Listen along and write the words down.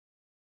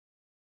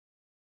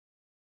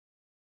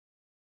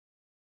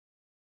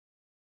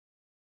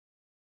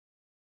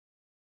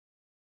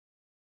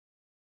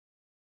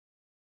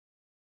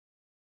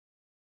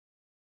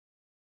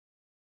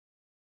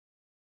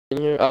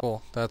in here.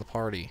 Cool. That's the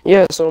party.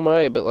 Yeah, so am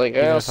I. But like, I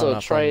Even if I'm also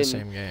not try playing the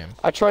and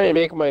same game.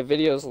 make my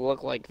videos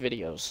look like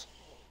videos.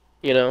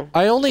 You know,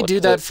 I only look do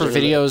that for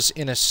legitimate. videos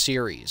in a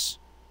series.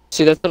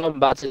 See, that's what I'm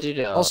about to do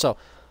now. Also,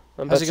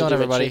 I'm how's about it to going, do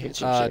my everybody?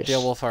 championship series.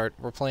 Dale Wolfhard.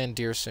 We're playing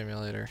Deer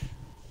Simulator.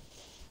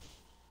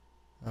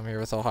 I'm here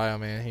with Ohio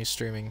Man. He's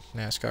streaming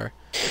NASCAR.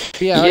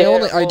 But yeah,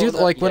 I do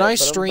like when I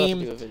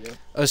stream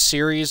a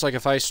series. Like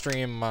if I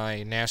stream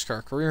my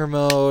NASCAR career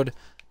mode,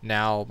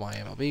 now my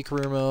MLB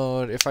career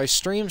mode. If I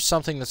stream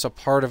something that's a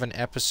part of an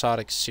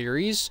episodic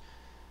series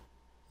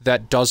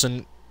that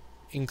doesn't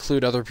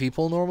include other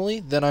people normally,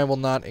 then I will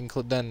not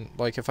include. Then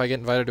like if I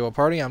get invited to a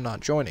party, I'm not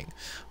joining.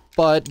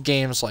 But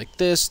games like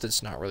this,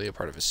 that's not really a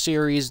part of a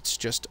series. It's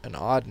just an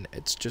odd.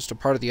 It's just a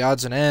part of the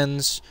odds and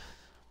ends.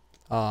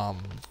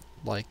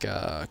 Like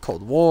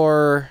Cold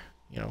War,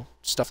 you know,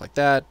 stuff like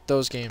that.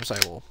 Those games I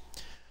will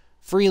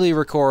freely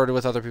record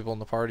with other people in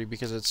the party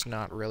because it's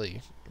not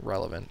really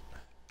relevant.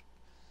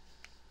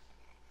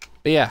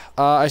 But yeah,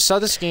 I saw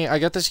this game. I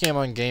got this game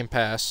on Game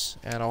Pass,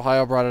 and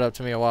Ohio brought it up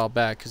to me a while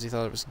back because he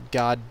thought it was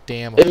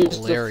goddamn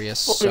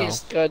hilarious. It's the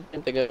funniest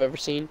goddamn thing I've ever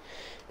seen,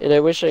 and I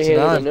wish I had it.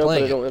 I know,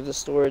 but I don't have the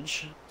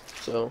storage,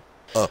 so.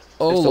 Oh I have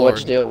to Lord!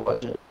 watch Dale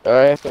watch it. I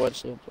have to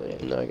watch Dale play it,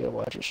 and now I gotta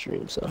watch it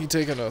stream. So. He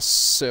taking a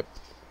sip.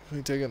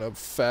 He taking a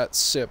fat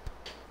sip.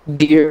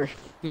 Deer.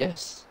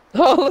 Yes.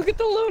 Oh, look at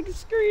the loading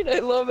screen. I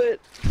love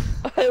it.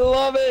 I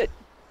love it.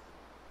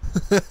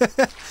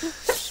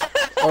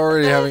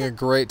 Already having a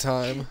great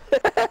time.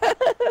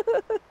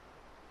 I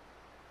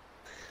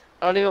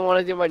don't even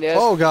want to do my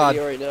NASCAR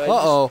video right now.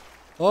 Uh-oh.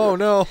 Oh,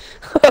 no.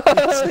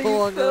 He's no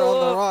longer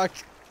on the rock.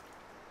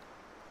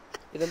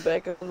 Get him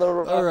back on the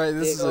rock. Alright,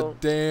 this is a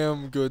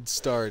damn good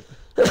start.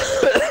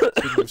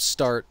 Speaking of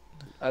start,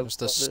 there's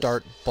the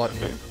start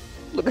button.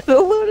 Look at the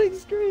loading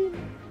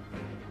screen.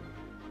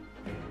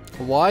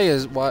 Why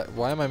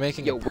am I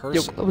making a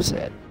person? What was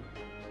that?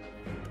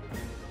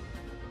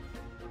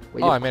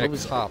 Wait, I made a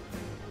cop.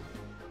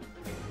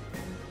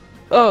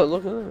 Oh,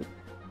 look at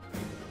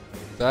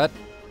that.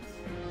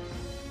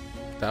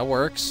 That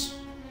works.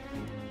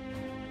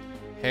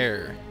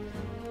 Hair.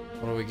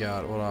 What do we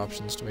got? What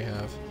options do we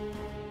have?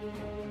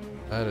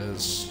 That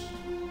is...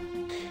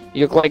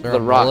 You look like The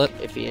Rock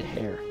if he had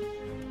hair.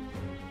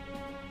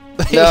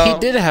 No. He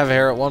did have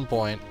hair at one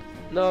point.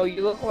 No,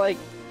 you look like...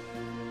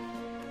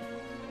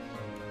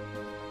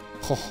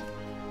 Oh.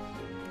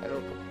 I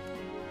don't know.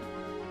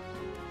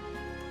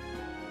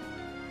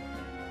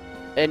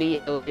 Any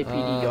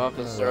LAPD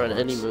officer on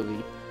any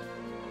movie.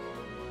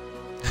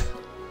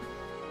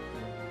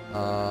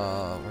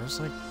 Where's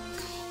the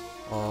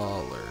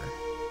color?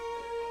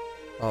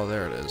 Oh,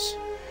 there it is.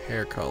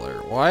 Hair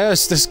color. Why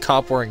is this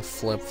cop wearing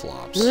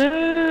flip-flops?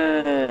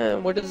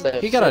 What is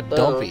that? He got a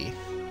dumpy.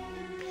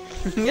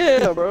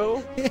 Yeah,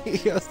 bro. He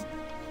goes...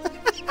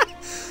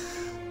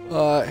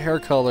 hair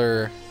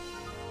color.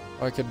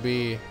 I could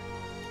be...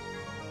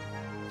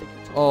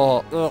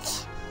 Oh, ugh.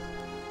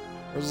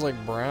 It was like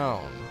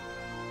brown.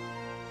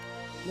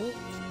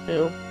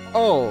 Ew.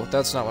 Oh,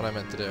 that's not what I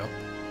meant to do.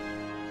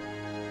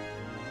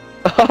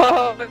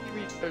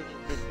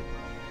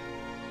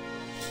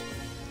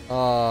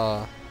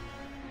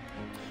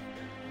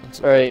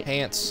 Alright.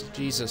 Pants.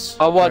 Jesus.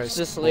 I'll watch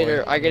this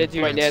later. I gotta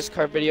do my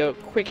NASCAR video.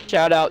 Quick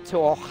shout out to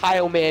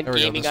Ohio Man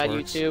Gaming on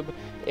YouTube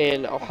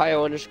and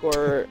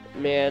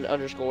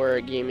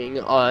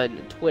Ohio_man_gaming on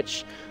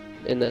Twitch.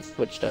 And that's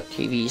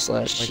twitch.tv/.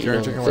 My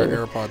character can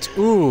wear AirPods.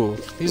 Ooh,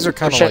 these are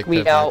kind of like check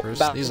me out.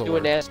 About to do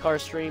a NASCAR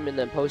stream and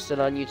then post it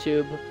on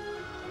YouTube.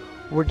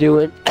 We're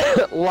doing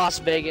Las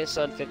Vegas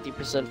on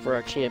 50% for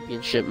our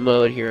championship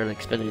mode here on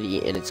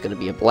Xfinity, and it's gonna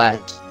be a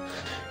blast.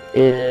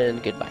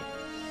 And goodbye.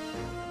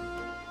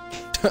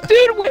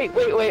 Dude, wait.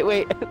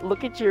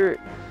 Look at your...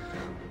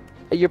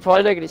 You're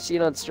probably not gonna see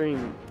it on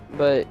stream,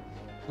 but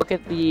look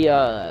at the,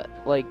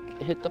 like,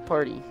 hit the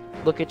party.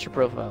 Look at your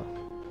profile.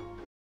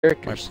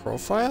 Characters. My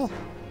profile?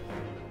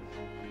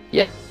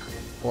 Yeah.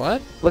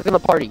 What? Look at the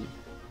party.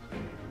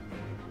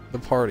 The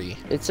party.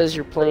 It says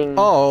you're playing...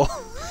 Oh.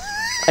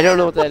 I don't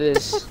know what that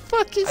is. What the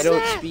fuck is I don't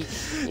that? speak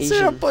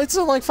Asian. It's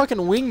not like fucking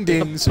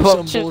wingdings or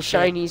some bullshit.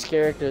 Chinese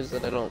characters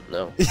that I don't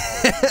know.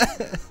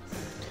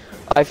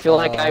 I feel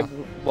like I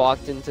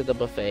walked into the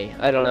buffet.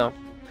 I don't know.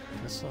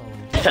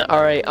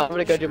 Alright, I'm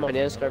gonna go do my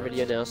NASCAR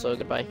video now, so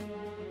goodbye.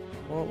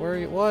 What? Where are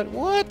you?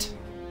 What?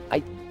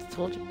 I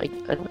told you, I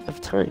don't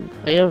have time.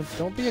 I have...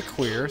 Don't be a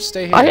queer.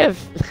 Stay here. I have...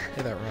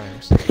 Hey, that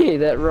rhymes. Hey,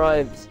 that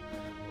rhymes.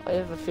 I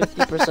have a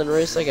 50%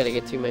 race I gotta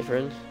get to, my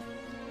friend.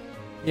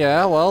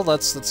 Yeah, well,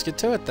 let's get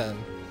to it then.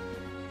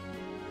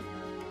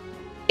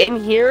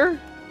 In here?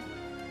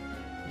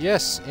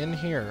 Yes, in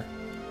here.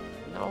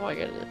 No, I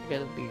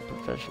gotta be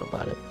professional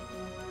about it.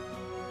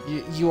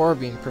 You are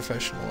being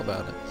professional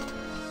about it.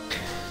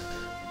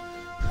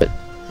 But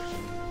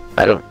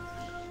I don't.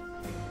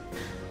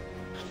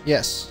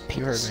 Yes,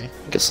 you heard me. I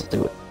guess I'll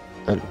do it.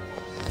 Oh,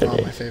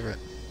 my favorite.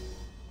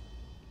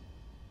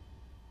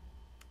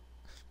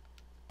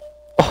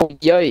 Oh,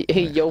 yay!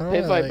 Hey, yo,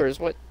 Pit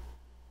Vipers, what?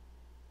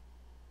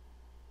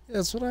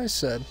 That's what I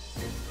said.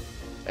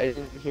 I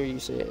didn't hear you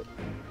say it.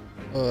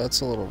 Oh,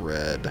 that's a little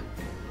red.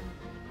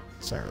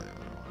 It's not really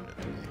what I wanted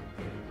it to be.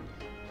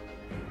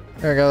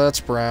 There we go, that's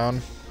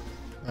brown.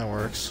 That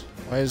works.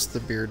 Why is the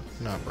beard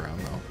not brown,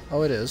 though?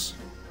 Oh, it is.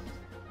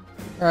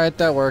 Alright,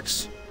 that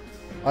works.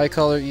 Eye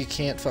color, you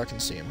can't fucking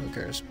see him. Who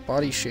cares?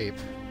 Body shape.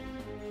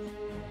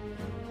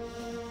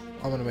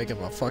 I'm gonna make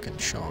him a fucking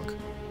chonk.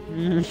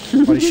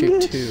 Body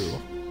shape 2.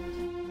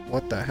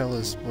 What the hell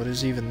is... What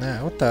is even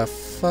that? What the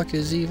fuck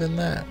is even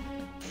that?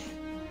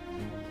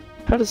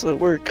 How does that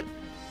work?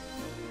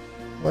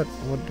 What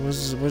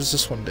does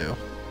this one do?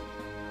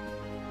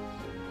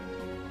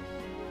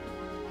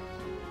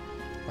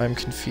 I'm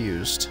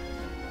confused.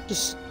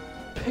 Just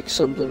pick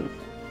something.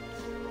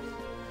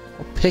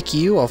 I'll pick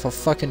you off a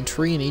fucking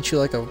tree and eat you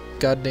like a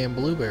goddamn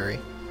blueberry.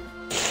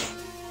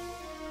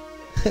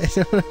 I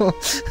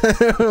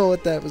don't know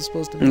what that was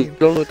supposed to mean.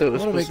 Don't know what that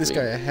was I want to make this mean.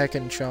 guy a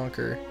heckin'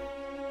 chonker.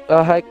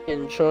 A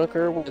heckin'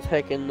 chonker with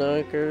heckin'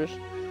 knockers.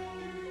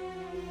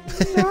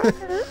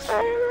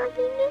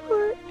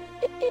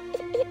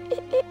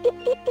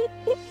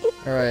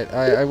 Alright,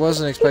 I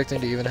wasn't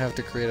expecting to even have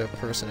to create a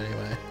person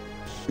anyway.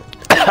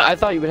 I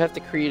thought you would have to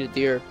create a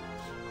deer.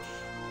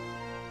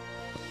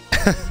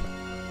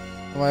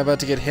 Am I about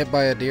to get hit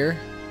by a deer?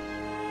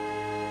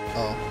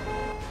 Oh.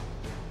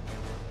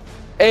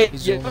 Hey,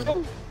 He's yo!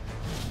 zooming.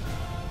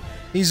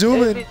 He's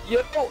zooming! Hey,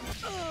 yo!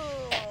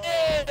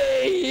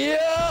 Hey, yo!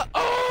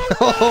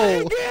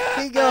 Oh,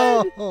 my he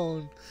God!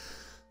 gone!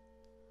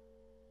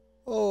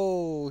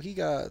 Oh, he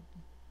got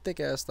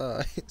thick-ass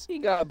thighs. He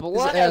got His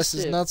blasted. ass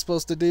is not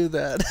supposed to do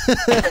that.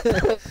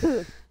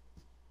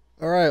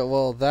 Alright,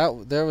 well,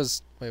 there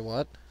was... Wait,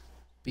 what?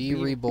 Be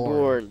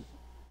reborn.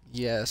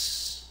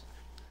 Yes.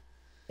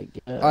 I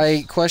guess.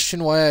 I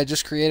question why I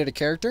just created a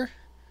character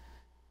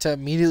to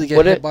immediately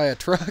get hit by a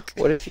truck.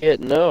 What if you hit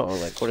no?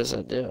 Like, what does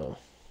that do?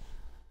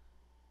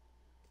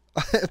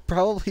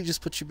 Probably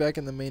just put you back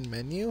in the main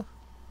menu.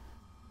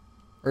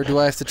 Or do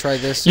I have to try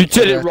this? You did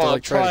Do I it have to, wrong.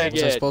 like, Try Was I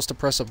again. supposed to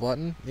press a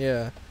button?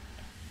 Yeah.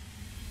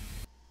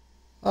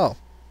 Oh.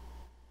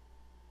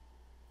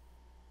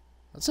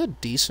 That's a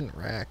decent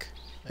rack.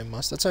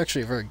 That's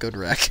actually a very good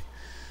rack.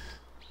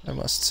 I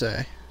must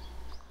say.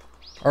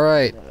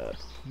 Alright.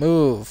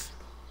 Move.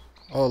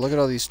 Oh, look at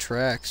all these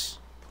tracks.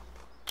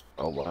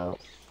 Oh, wow.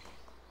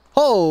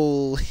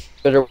 Holy!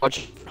 Better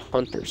watch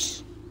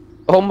Hunters.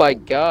 Oh my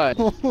God.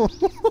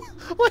 What?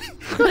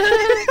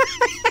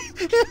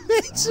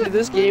 See,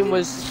 this game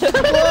was... Whoa!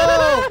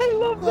 I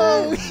love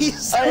Whoa, that.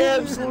 he's I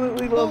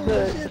absolutely love Oh,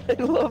 that.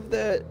 I love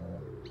that.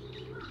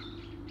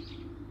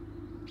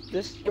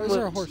 This game Where's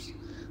our was... horse?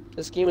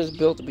 This game is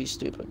built to be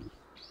stupid.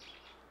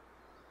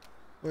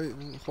 Wait,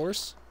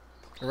 horse?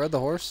 I read the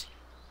horse.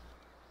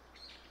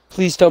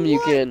 Please tell me you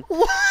can.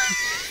 What?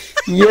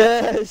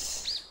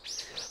 Yes!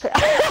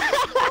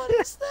 What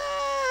is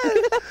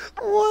that?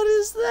 What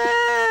is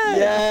that?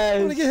 Yes!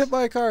 I'm gonna get hit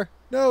by a car.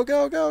 No,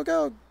 go, go,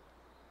 go.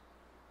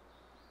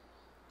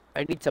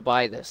 I need to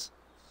buy this.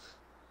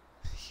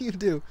 You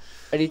do.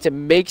 I need to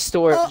make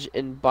storage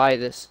and buy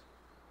this.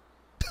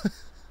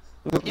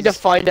 We need to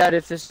find out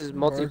if this is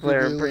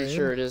multiplayer. I'm pretty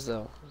sure it is,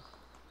 though.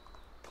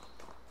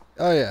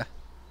 Oh, yeah.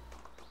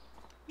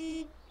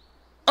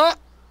 Ah!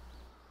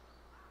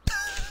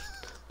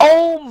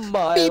 Oh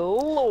my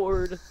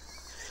lord!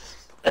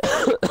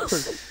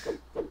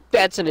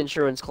 That's an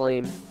insurance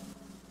claim.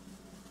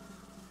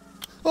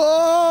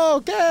 Oh,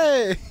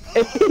 okay!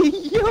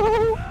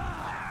 Yo!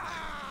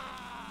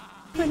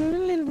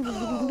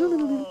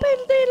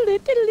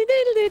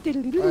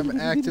 I'm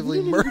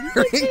actively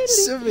murdering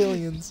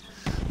civilians.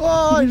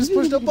 Oh, I just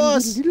pushed a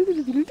bus.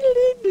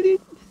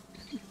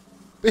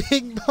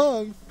 Bing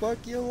bong.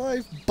 Fuck your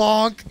life.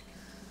 Bonk.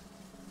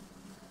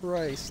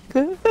 Christ.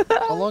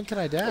 How long can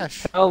I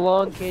dash? How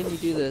long can you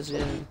do this?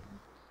 Yeah.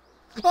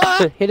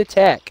 Ah! Hit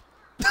attack.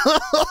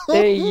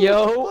 Hey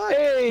yo! What?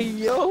 Hey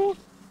yo!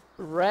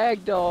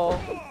 Ragdoll.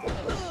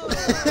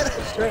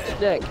 Stretch your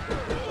neck.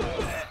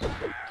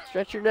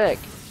 Stretch your neck.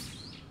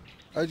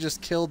 I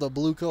just killed a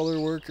blue-collar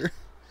worker.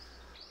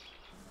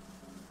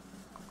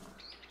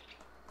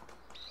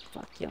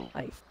 Fuck your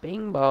life.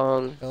 Bing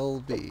bong.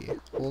 LB.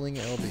 Holding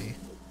LB.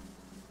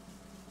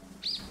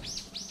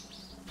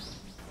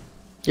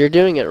 You're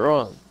doing it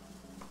wrong.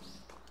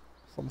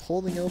 I'm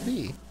holding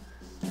LB.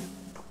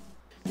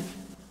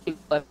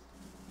 Left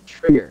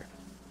trigger.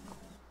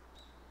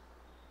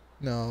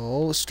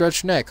 No,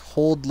 stretch neck.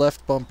 Hold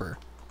left bumper.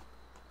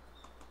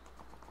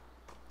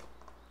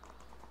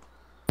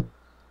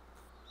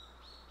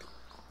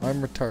 I'm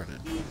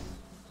retarded.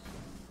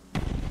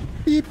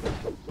 Beep.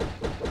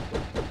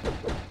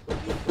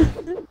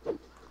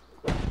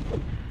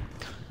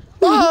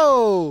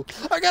 Oh!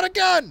 I got a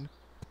gun!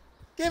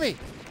 Gimme!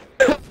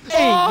 Hey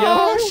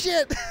Oh, yo!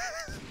 shit!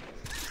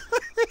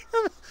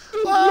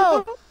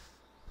 Oh!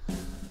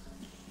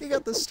 He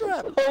got the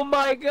strap. Oh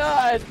my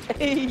god!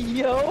 Hey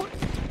yo!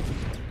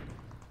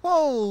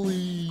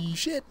 Holy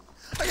shit!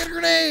 I got a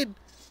grenade!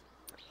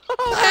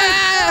 Oh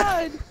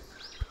Ah! my god!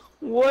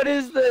 What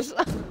is this?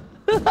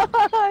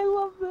 I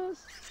love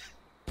this.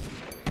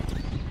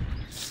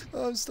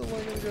 Oh, I'm still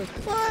not gonna go.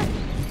 Ah!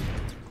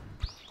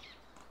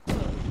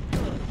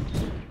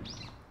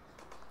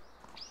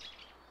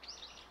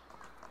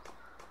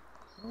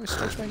 Oh, I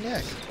stretched my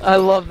neck. I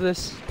love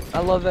this. I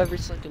love every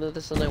second of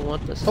this, and I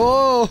want this.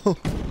 Oh!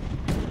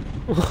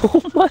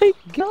 Oh my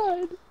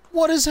god!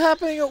 What is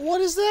happening?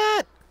 What is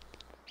that?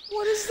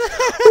 What is that?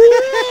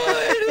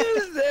 What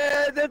is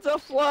that? That's a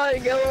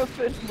flying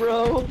elephant,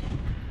 bro.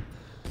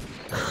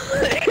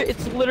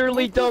 It's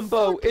literally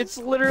Dumbo. It's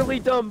literally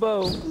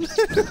Dumbo.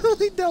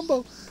 Literally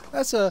Dumbo.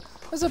 That's a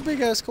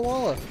big ass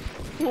koala.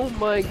 Oh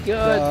my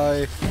god.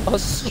 Die.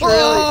 Australia.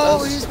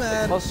 Oh, he's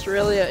mad.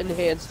 Australia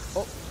enhanced.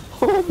 Oh,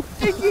 oh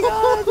my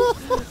god.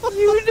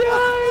 You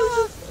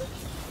died.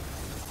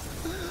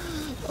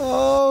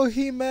 Oh,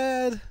 he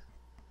mad.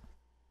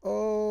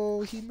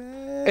 Oh, he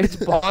mad. Its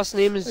boss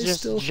name is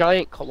just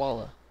Giant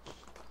Koala.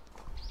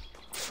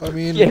 I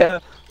mean, yeah.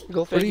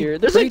 Go figure.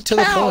 There's a to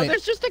the cow. point.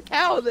 There's just a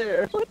cow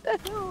there. What the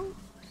hell?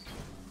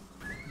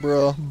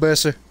 Bro,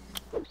 Besser.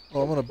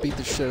 Oh, I'm gonna beat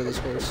the shit out of this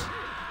horse.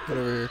 Get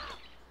over here.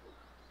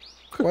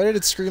 Why did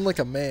it scream like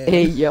a man?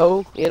 Hey,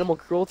 yo, animal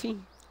cruelty?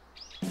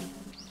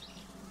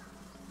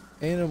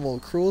 Animal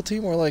cruelty?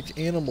 More like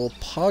animal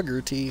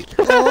poggerty.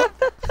 Oh.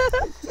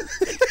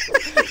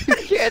 You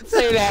can't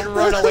say that and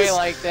run away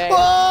like that.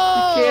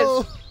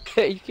 Oh!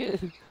 You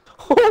can't.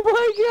 Oh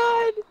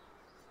my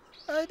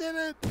god! I did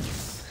it!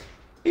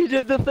 You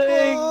did the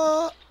thing!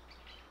 Oh,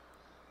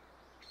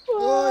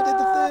 I did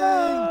the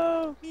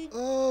thing!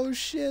 Oh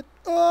shit!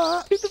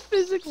 Oh. Dude, the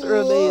physics are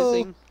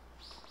amazing.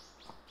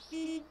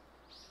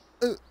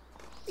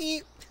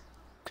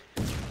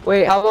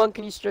 Wait, how long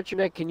can you stretch your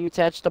neck? Can you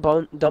attach the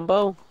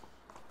Dumbo?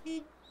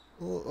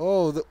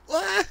 Oh, the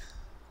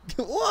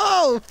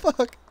whoa!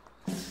 Fuck!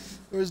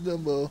 Where's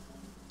Dumbo?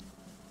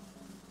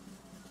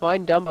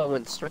 Find Dumbo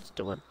and stretch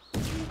to him.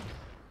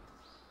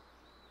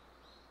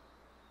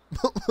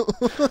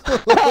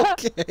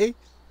 Okay.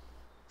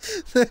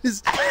 That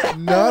is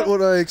not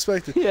what I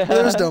expected. Yeah.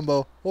 There's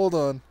Dumbo. Hold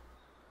on.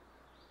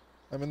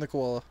 I'm in the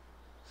koala.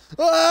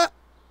 Ah!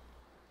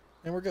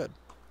 And we're good.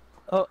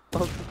 Oh,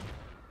 okay.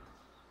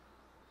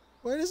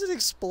 Why does it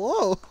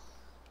explode?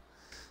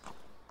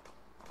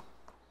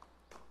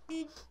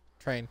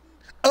 Train.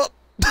 Oh!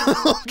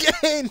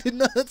 Okay! Did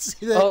not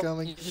see that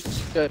coming. You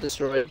just got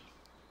destroyed.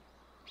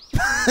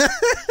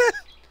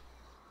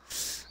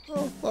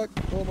 Oh, fuck.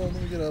 Hold on,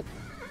 let me get up.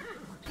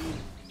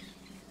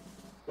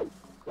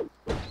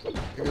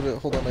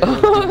 Hold on, I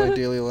gotta do my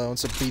daily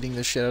allowance of beating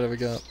the shit out of a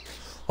gun.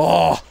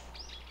 Oh!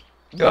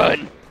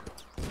 Gun!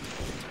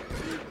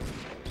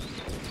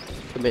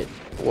 Commit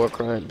war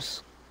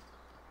crimes.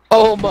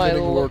 Oh my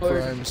lord! War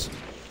crimes.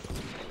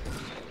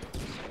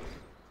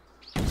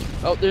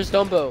 Oh, there's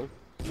Dumbo.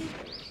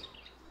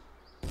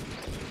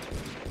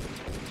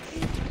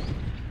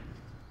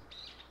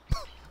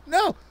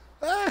 No!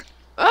 Ah!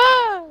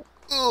 Ah!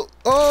 Oh,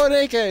 oh, an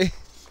AK!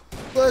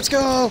 Let's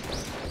go!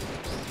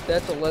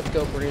 That's a Let's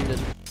Go Brandon.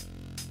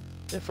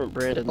 Different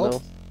Brandon,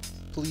 though.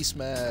 Police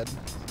mad.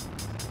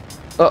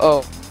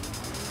 Uh-oh.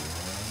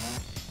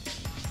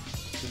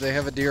 Do they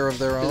have a deer of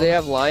their own? Do they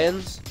have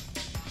lions?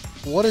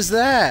 What is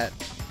that?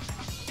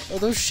 Are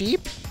those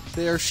sheep?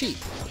 They are sheep.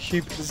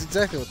 Sheep. That's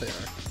exactly what they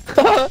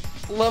are.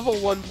 Level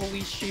 1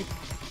 police sheep.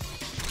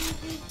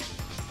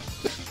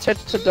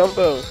 Touch to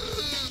Dumbo.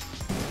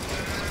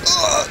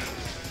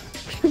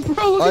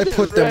 Bro, I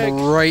put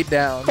them right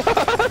down.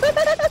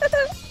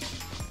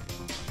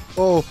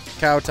 Oh,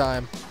 cow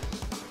time.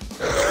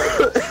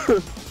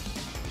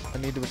 I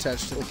need to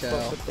attach to the cow.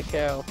 Fuck with the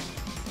cow.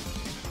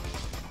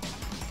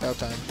 Cow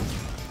time.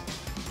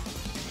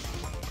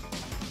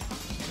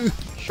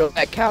 Show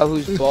that cow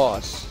who's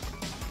boss.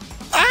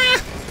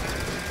 Ah!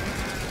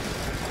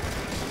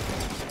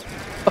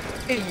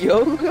 Hey, yo,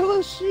 look at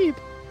those sheep.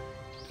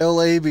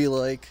 LA be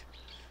like.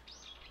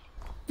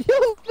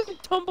 Yo,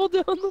 tumble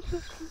down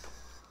the.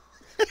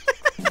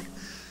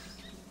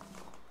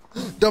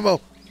 Dumbo.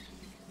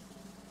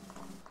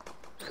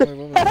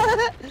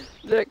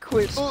 That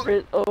quick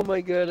sprint. Oh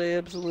my god, I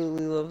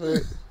absolutely love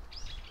that.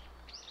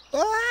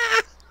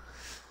 Ah!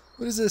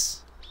 What is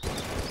this?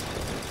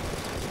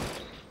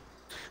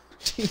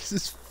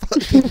 Jesus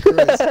fucking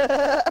Christ.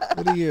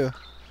 What are you?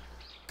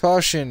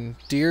 Caution.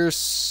 Deer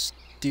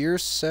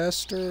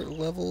Saster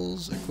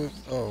levels equip.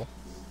 Oh.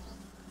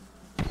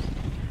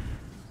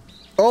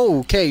 Oh,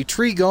 okay.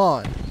 Tree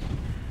gone.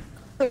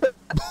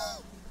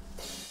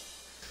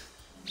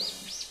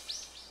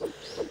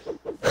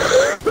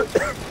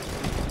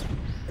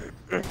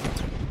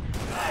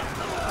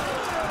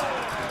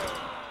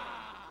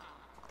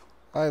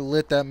 I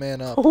lit that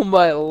man up. Oh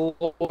my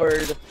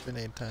lord.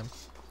 Grenade time.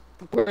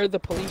 Where are the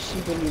police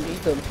sheep when you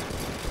need them?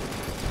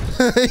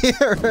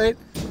 Yeah, right?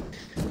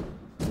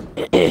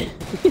 I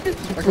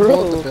can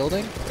blow up the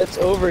building? That's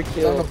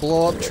overkill. I'm gonna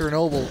blow up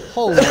Chernobyl.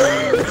 Holy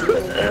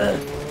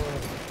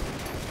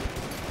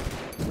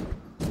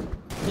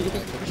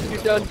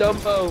Shoot down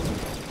Dumbo.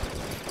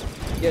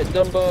 Get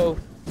Dumbo.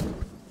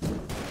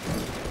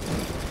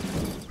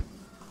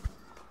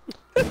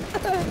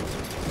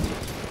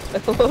 I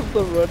love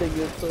the running,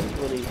 it's so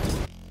funny.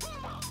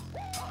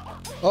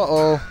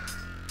 Uh-oh.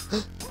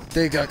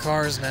 They got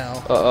cars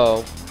now.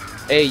 Uh-oh.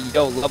 Hey,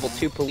 yo, level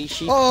 2 police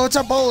sheep. Oh, it's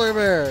a polar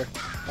bear!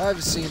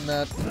 I've seen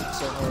that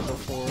somewhere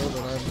before,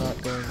 but I'm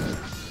not going to...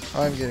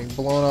 I'm getting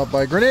blown up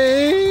by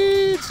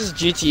grenades! This is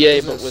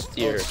GTA, but with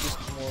deer.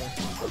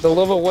 Oh, the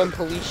level 1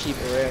 police sheep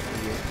are after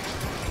you.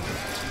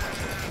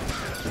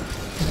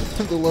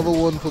 The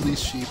level 1 police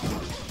sheep.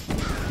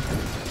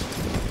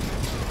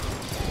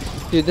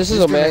 Dude, this is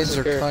These a grenades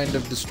massacre. are kind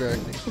of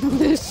distracting.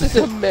 This is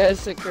a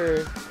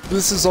massacre.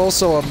 This is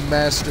also a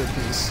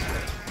masterpiece.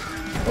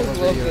 I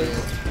love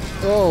this.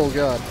 Oh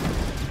god.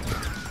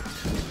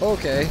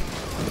 Okay.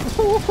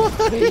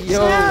 Hey,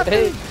 yo,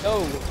 hey,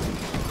 yo.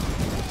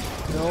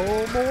 No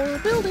more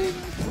building.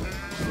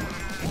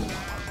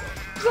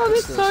 It's on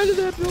this side of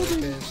that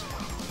building. Okay.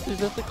 Is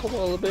that the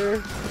koala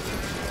bear?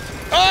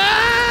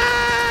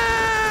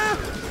 Ah!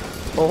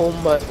 Oh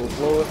my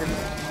lord.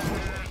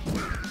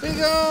 Be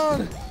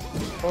gone!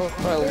 Oh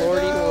my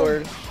lordy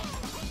lord.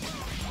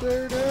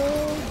 They're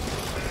down.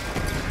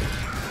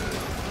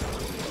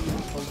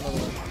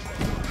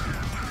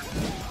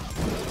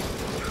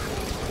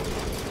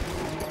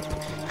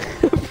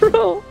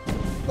 Bro.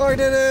 I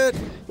did it!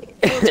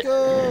 Let's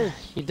go!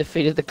 You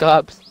defeated the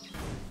cops.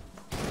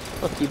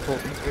 Fuck you,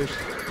 Bolton first.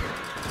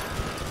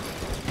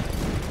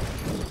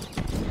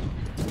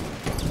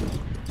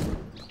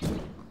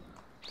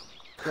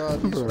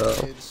 God, these Bro.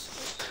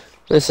 grenades.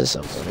 This is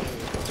so funny.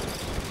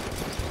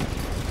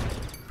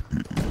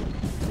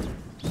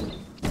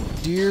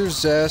 Deer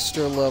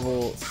Zaster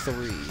level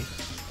 3.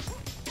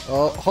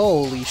 Oh,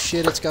 holy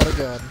shit, it's got a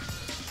gun.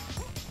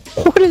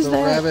 What is The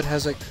that? rabbit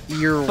has a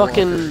ear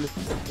Fucking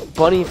walker.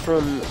 bunny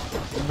from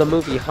the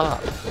movie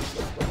Hop.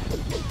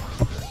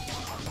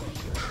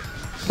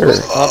 They're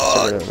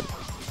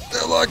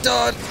locked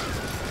on!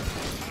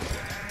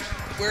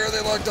 Where are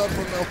they locked on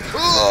from now?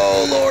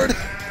 Oh, Lord!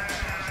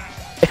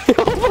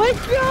 Oh my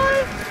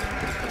god!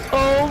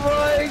 Oh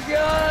my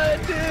god,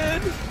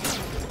 dude!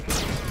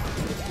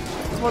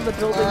 I'm on the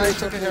building I or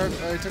took a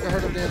something.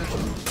 heart of damage.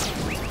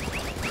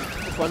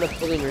 I'm on the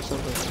building or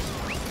something.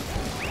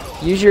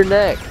 Use your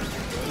neck.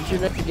 Use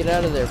your neck to get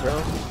out of there,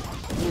 bro.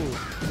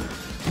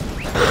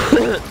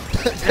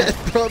 That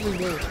probably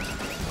me.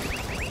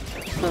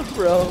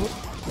 Bro.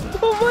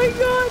 Oh my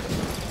god!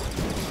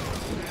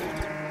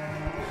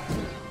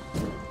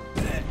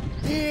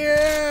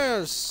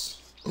 Yes!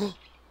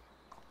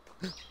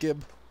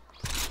 Gib.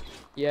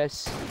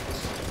 Yes.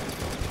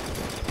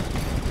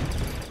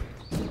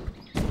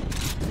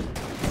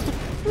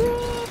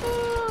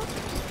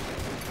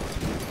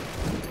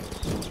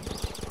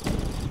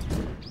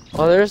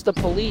 Oh, there's the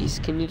police.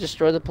 Can you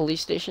destroy the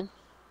police station?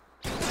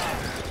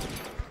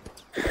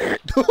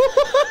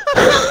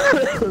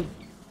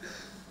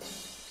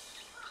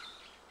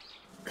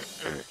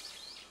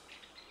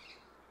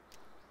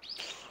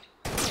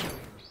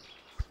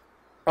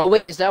 Oh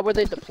wait, is that where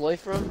they deploy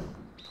from?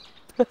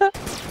 Oh,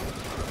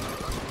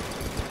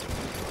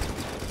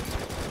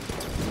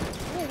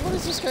 what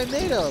is this guy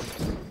made of?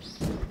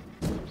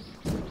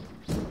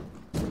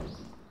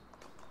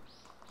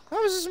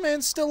 How is this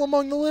man still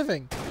among the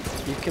living?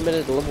 You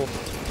committed level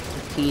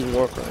 15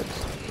 war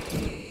crimes.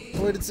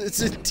 Wait, it's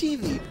a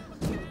TV.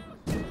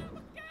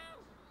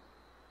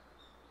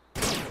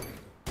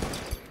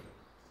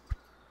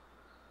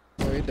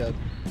 Oh, you're dead.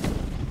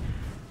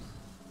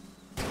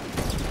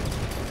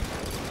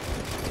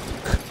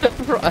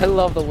 Bro, I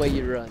love the way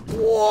you run.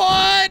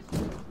 What?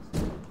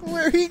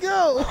 Where'd he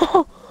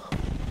go?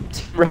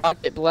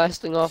 Rocket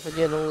blasting off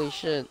again, holy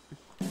shit.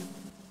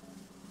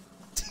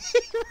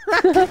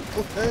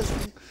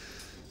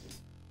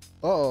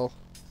 Uh-oh.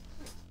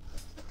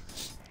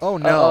 Oh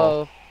no.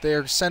 Uh-oh.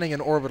 They're sending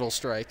an orbital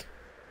strike.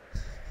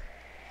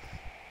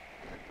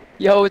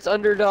 Yo, it's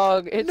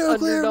Underdog. It's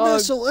Nuclear Underdog.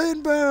 missile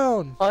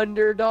inbound.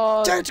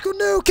 Underdog. Tactical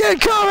nuke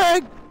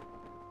incoming.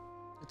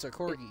 It's a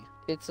corgi.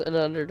 It's an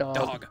Underdog.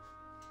 Dog.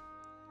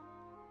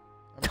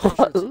 I'm pretty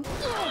sure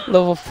it's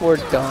Level 4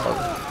 dog.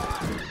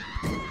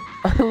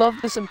 I love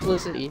the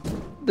simplicity.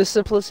 The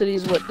simplicity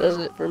is what does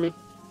it for me.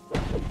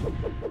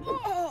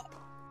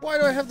 Why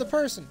do I have the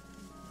person?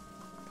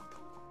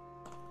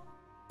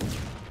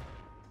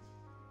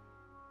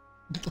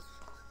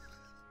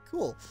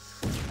 Cool.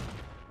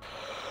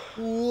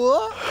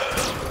 What?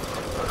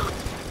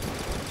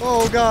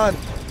 Oh god.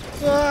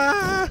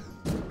 Ah!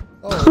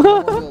 Oh,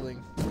 one more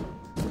building.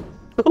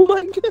 Oh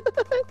my god.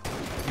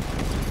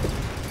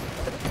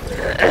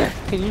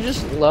 Can you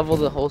just level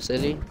the whole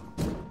city?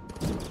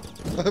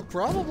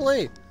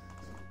 Probably.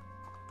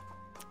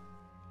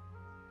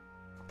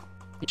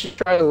 You should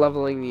try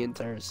leveling the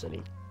entire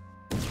city.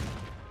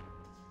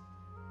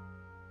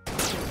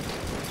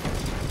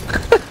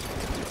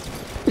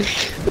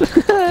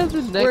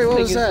 The next Wait, what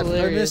thing was is that?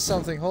 hilarious. I missed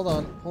something. Hold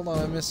on,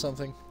 I missed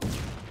something.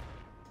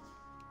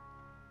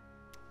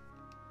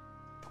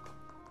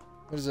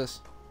 What is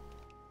this?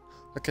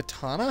 A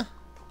katana?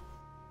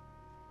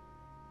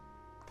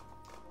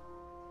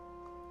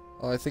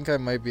 Oh, I think I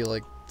might be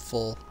like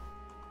full.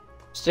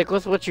 Stick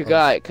with what you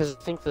got, because I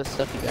think the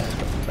stuff you got is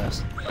the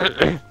best.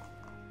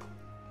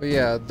 But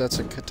yeah, that's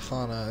a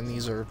katana, and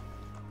these are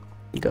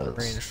guns.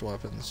 Ranged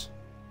weapons.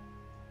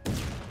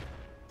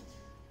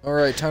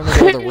 Alright, time to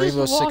go to the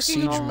Rainbow Six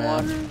Siege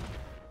map.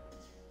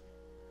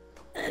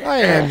 I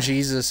am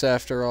Jesus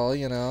after all,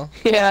 you know.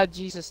 Yeah,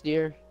 Jesus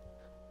dear.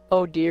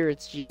 Oh dear,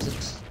 it's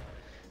Jesus.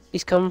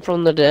 He's coming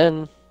from the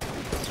den.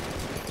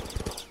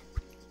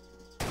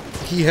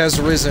 He has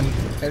risen,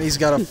 and he's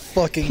got a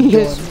fucking He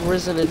gun. has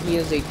risen, and he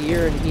is a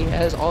deer, and he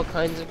has all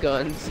kinds of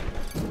guns.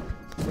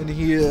 And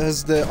he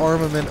has the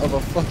armament of a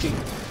fucking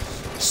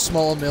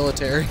small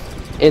military.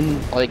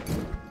 In, like,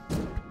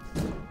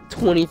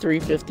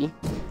 2350.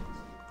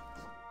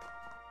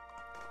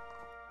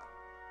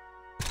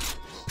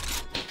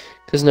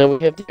 Because now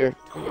we have deer.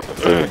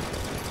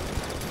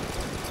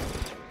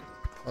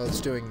 Oh,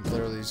 it's doing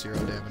literally 0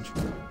 damage.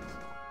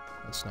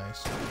 That's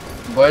nice.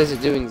 Why is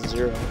it doing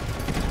 0? I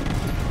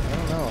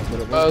don't know, but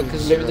it was Oh,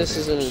 because maybe this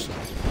isn't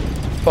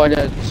quite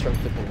as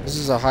destructible. This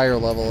is a higher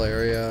level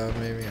area,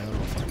 maybe, I don't know.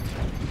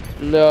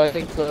 No, I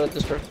think it's not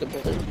destructible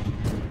then.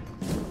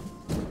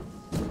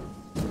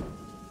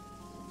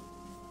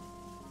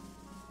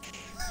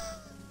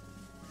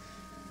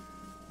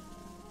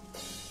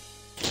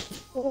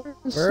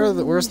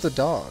 Where's the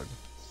dog?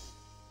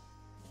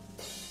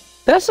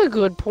 That's a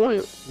good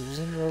point.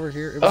 Wasn't it over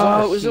here? It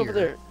was over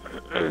there.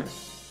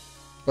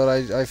 But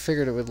I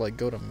figured it would like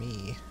go to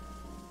me.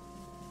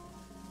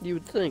 You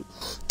would think.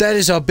 That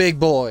is a big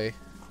boy.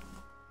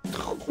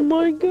 Oh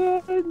my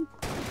god.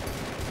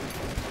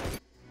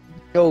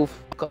 Yo,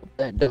 fuck up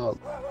that dog.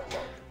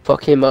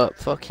 Fuck him up.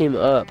 Fuck him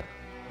up.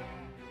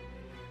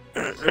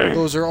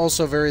 Those are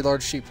also very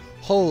large sheep.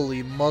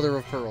 Holy mother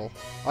of pearl.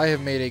 I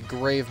have made a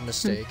grave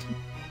mistake.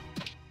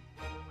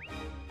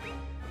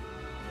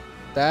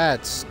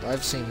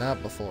 I've seen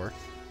that before.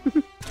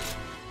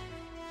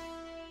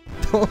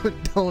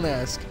 Don't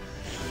ask.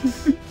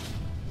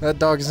 That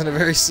dog is in a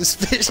very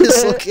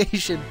suspicious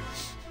location.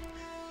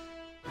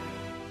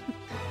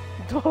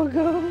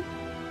 Doggo.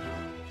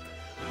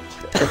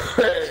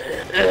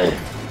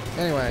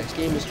 Anyway. This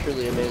game is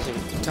truly amazing.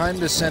 Time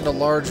to send a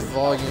large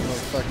volume of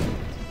fucking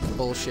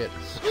bullshit.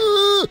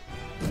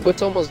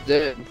 It's almost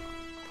dead.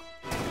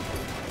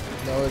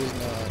 No, it is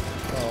not.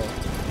 Oh.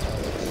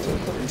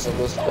 It's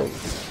almost dead.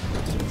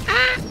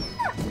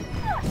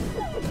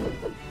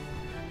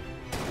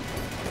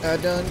 I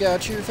done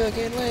got your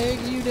fucking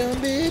legs, you dumb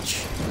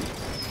bitch.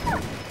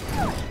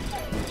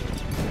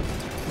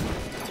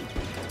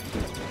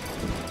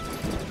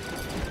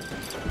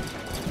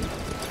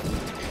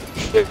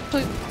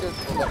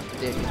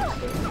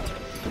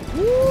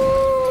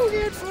 Woo!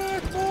 Get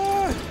fucked,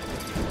 boy!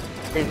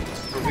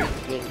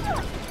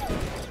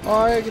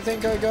 I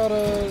think I got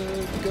a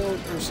goat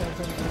or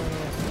something.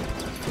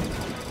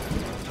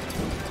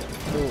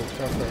 Oh,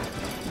 copper.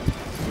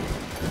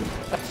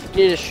 I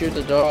need to shoot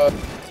the dog.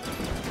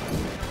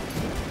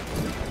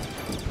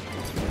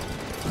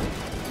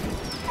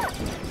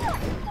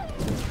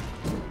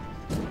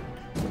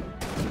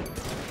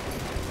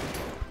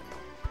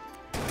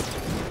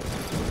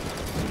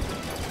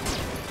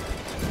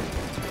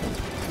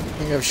 I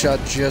think I've shot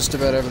just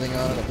about everything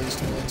on it at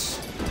least once.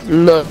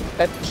 No,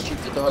 I have to shoot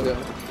the doggo.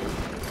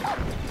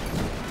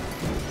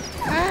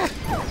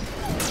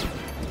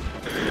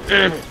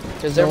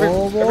 Because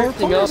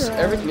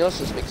everything else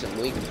just makes him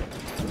weak.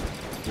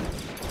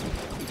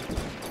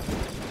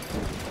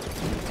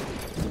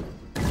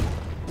 I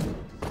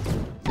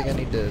think I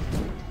need to...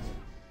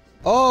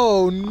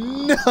 Oh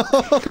no!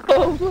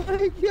 Oh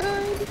my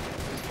god!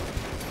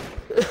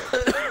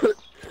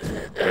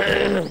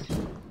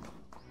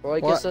 Well, I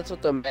guess that's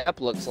what the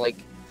map looks like.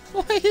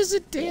 Why is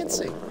it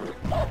dancing?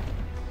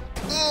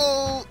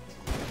 Oh!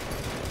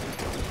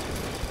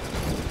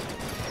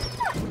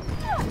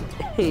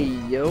 Hey,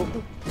 yo.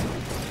 How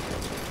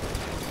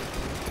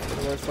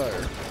do I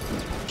fire?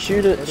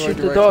 Shoot it, shoot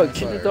the dog,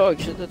 shoot the dog,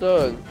 shoot the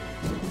dog.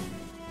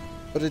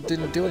 But it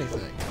didn't do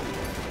anything.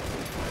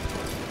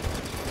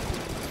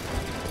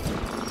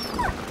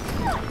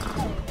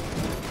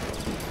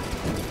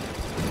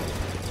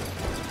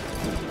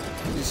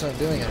 It's not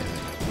doing anything.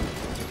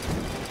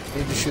 I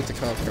need to shoot the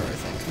cop car, I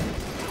think.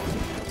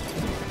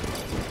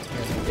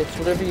 Yeah. It's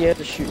whatever you have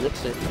to shoot,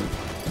 that's it.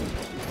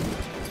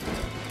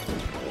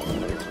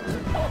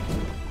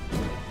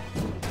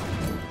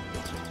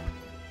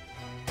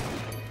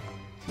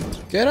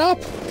 Get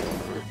up!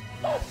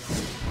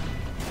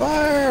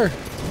 Fire!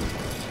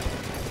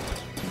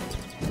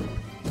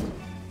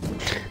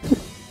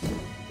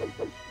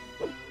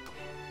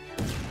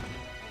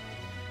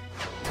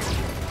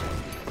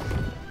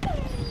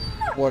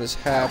 What is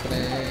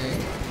happening?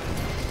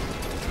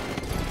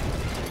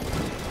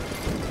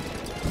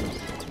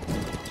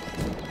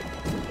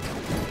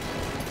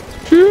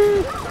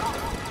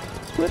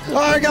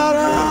 I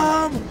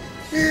got him!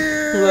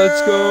 Yeah,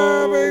 let's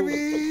go,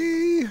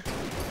 baby!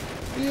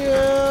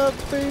 Yeah,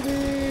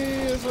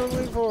 baby! That's what I'm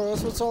waiting for.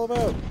 That's what it's all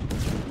about.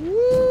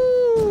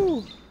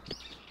 Woo!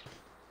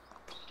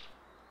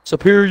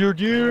 Superior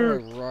gear!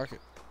 Rocket.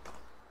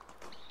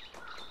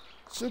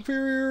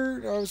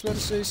 Superior! I was about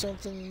to say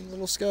something a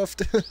little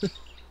scuffed.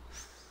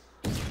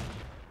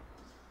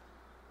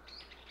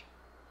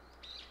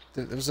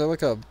 Was there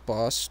like a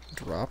boss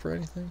drop or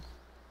anything?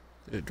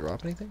 Did it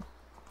drop anything?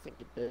 I think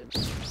it did.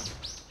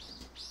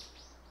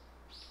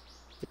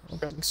 I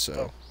don't think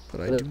so,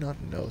 but I do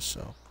not know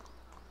so.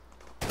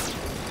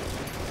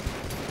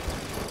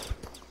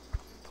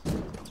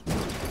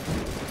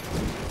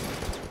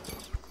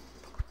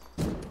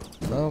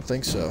 I don't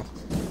think so.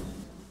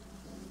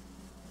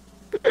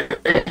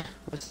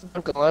 What's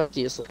the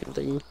Galactus looking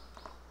thing?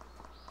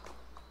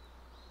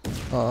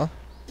 Huh?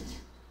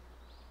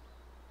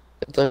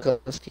 The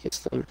Galactus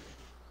thing.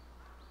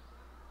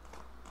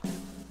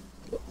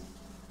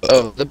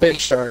 Oh, the big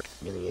shark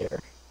in the air.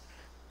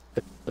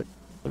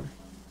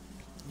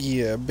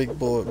 Yeah, big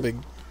bullet,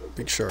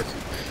 big shark.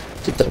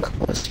 The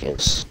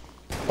Galactus.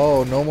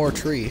 Oh, no more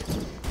tree.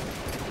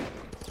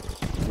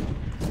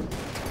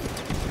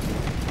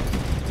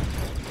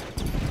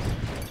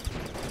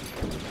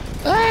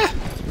 Ah!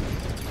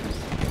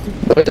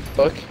 What the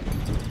fuck?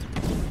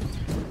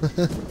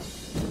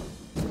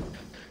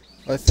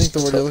 I think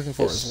the word you're looking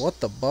for is what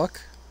the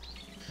buck?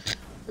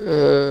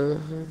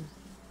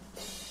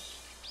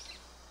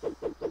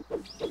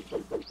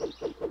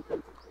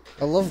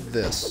 I love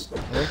this. I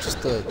love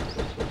just the...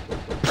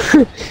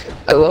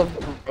 I love...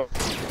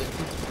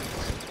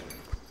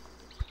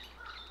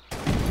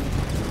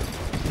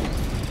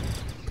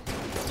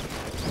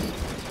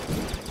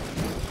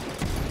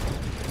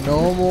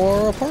 No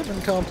more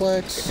apartment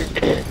complex.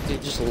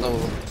 Dude, just level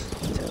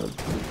down.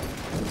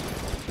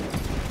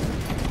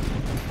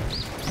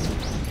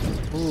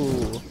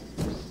 Ooh.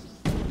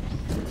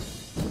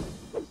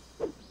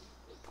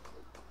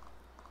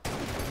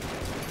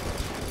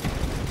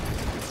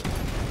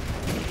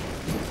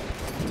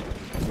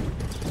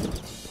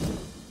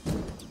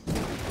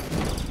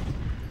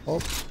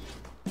 Oh.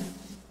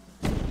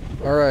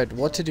 Alright,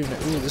 what to do now?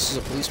 Ooh, this is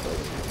a police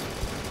building.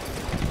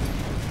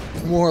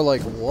 More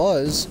like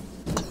was.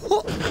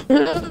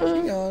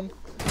 Hang on.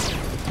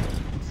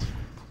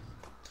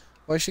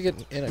 Why is she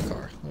getting in a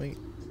car? Let me...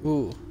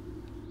 Ooh.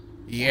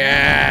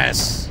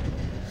 Yes!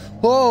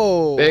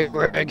 Whoa! Big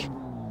rig.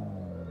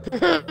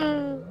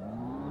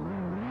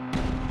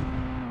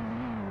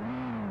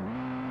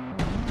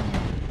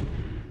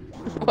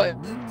 Why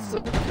is it so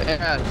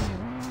fast?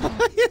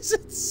 Why is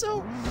it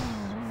so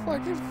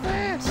fucking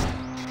fast?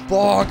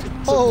 Bonk!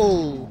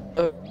 Oh!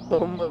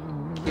 Oh my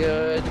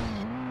god.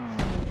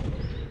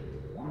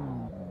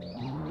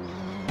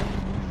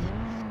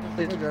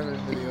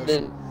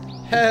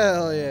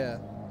 Hell yeah!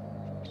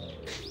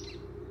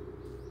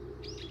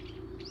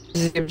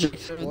 Is the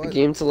objective of the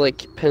game to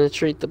like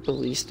penetrate the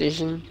police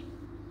station?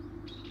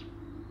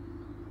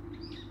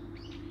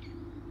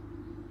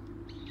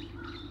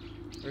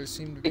 They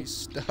seem to be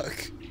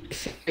stuck. I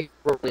think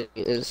running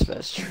is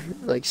faster,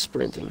 like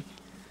sprinting.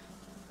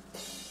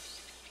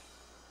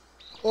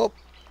 Oh!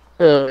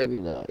 Maybe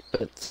not,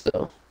 but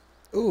still.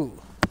 Ooh.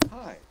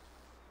 Hi.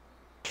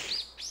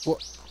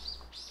 What?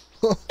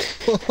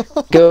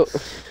 Go.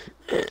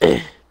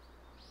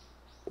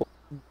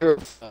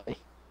 Verify.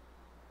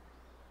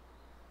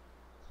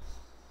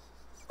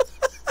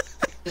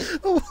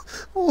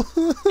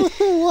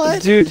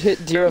 What? Dude, hit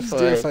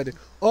Verify.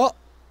 Oh!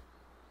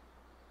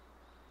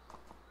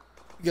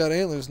 You got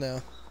antlers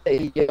now. There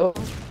you go.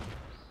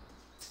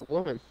 It's a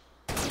woman.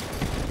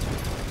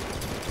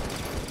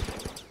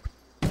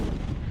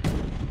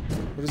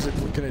 What is it?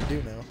 What can it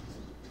do now?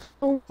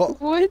 Oh, oh.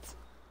 What?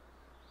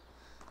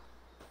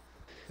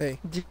 Hey.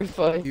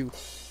 Verify. You.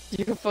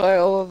 Verify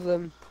all of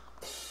them.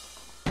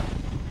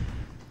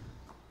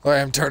 I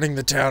am turning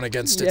the town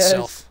against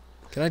itself.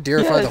 Can I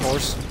deerify the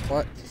horse?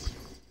 What?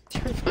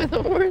 Deerify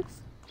the horse?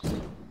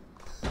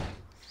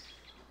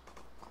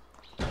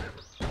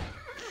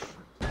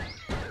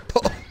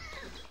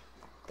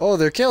 Oh,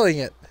 they're killing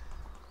it.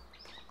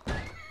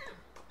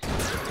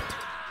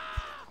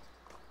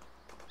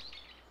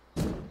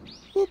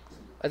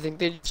 I think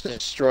they just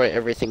destroy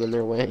everything in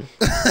their way.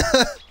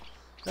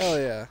 Hell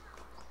yeah.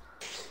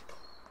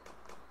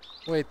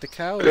 Wait, the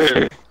cow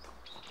is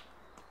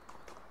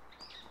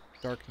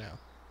dark now.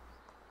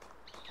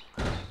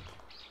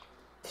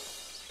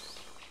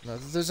 Not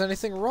that there's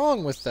anything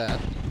wrong with that.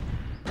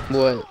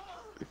 What?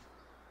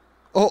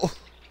 Oh.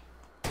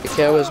 The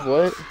cow is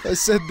what? I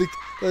said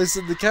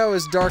the cow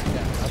is dark now.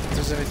 Not that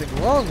there's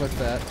anything wrong with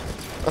that.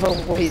 Oh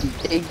wait,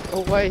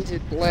 oh why is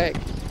it black?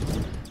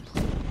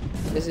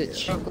 Is it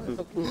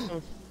chocolate?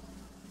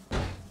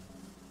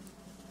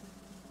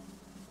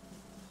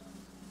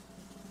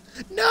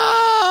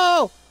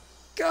 No!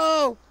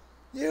 Go!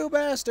 You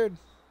bastard!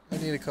 I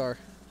need a car.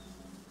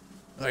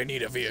 I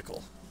need a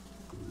vehicle.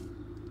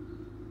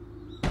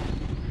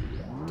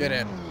 Get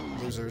in,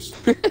 losers.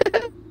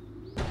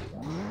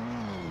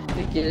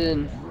 Get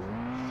in.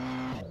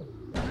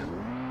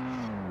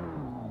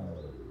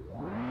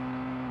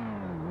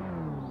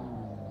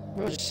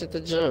 Oh, just hit the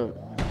jump.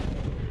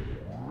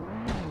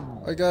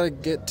 I gotta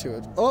get to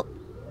it. Oh!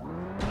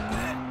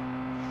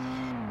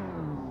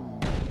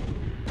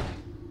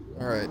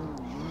 Alright.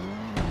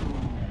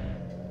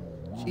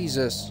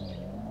 Jesus.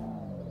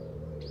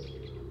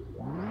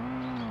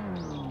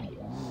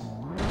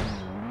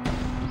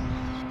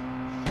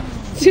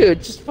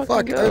 Dude, just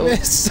fucking go. I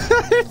missed.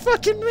 I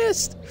fucking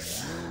missed.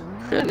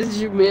 How did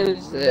you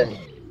manage that?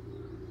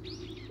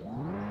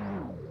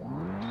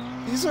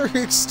 These are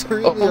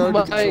extremely hard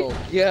to control. Oh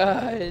my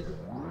god.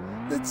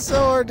 It's so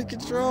hard to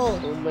control.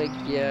 Oh my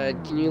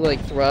god. Can you,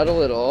 like,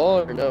 throttle it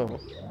all, or no?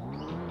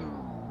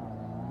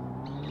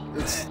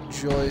 It's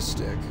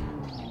joystick.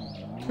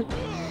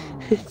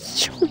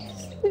 It's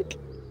joystick.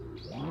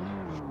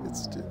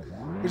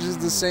 Which is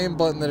the same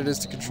button that it is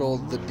to control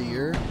the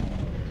deer.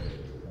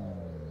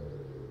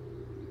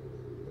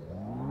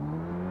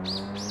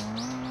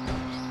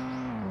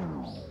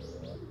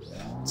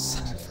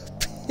 Son of a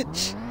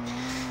bitch.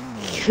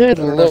 Good I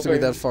don't Lord. have to be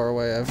that far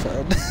away, I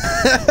found.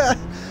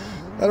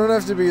 I don't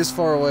have to be as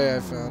far away, I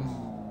found.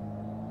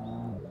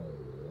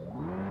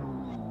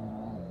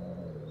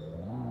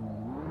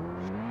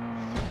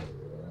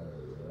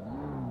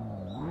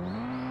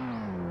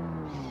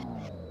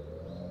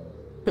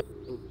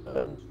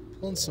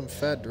 Pulling some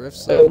fat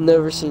drifts though. I've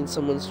never seen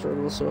someone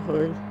struggle so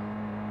hard.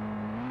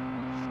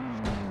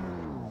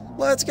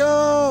 Let's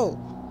go!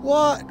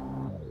 What?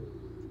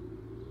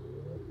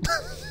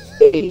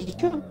 There you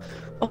go.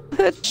 All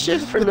that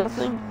shit for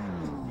nothing.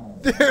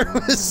 There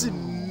was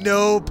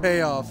no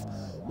payoff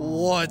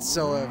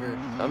whatsoever.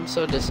 I'm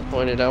so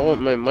disappointed. I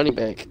want my money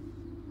back.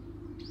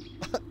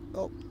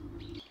 Oh.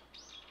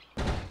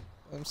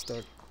 I'm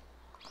stuck.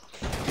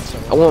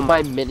 I want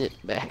my minute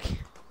back.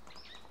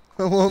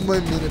 I want my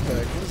minute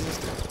back. What is this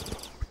thing?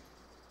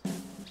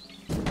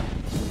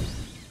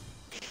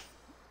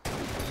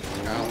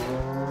 Ow.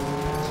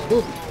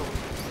 Ooh.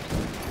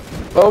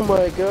 Oh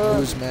my god.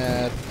 Who's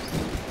mad?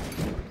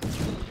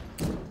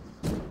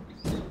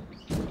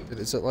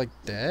 Is it like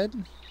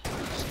dead?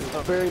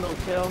 Strawberry milk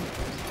cow.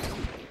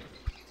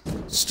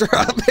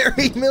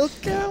 Strawberry milk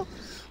cow?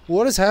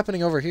 What is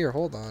happening over here?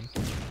 Hold on.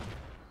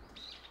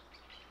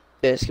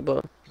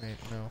 Basketball. Wait,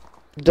 no.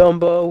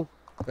 Dumbo.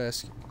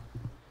 Basket.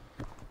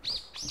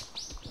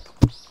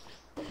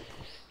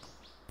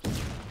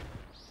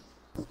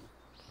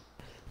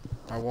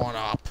 I want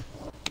up.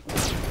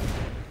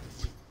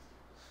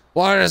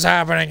 What is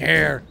happening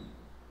here?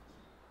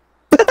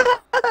 What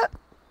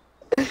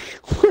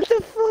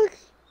the fuck?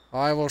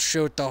 I will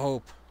shoot the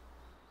hoop.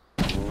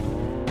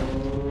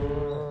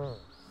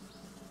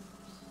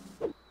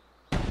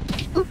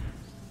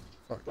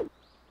 Fuck.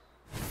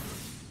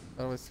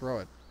 How do I throw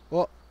it?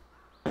 Well.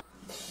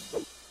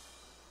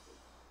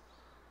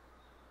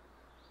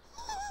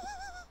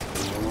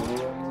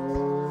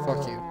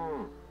 Fuck you.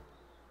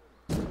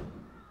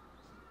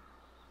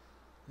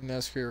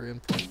 NASCAR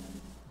input,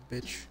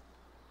 bitch.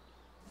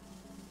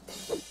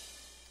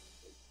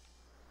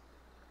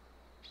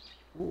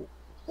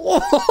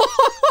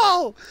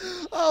 Whoa!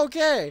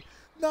 Okay,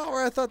 not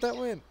where I thought that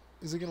went.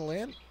 Is it gonna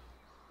land?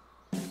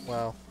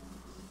 Wow.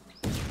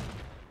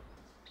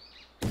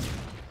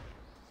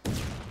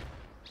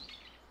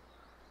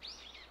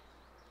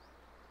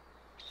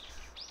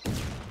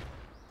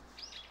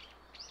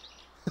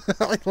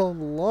 I don't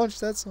launch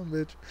that son of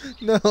a bitch.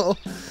 No.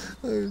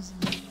 There's...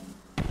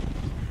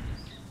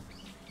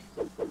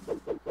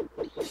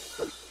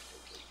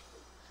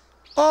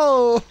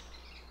 Oh!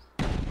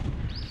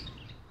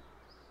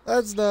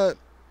 That's not...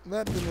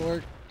 That didn't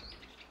work.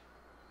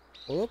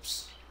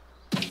 Whoops.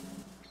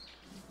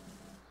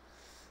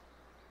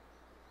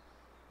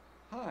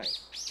 Hi.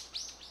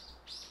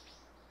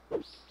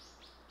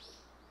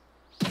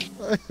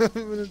 I'm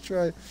gonna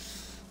try.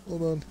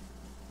 Hold on.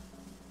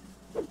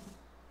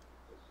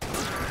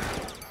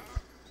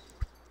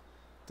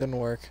 Didn't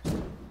work.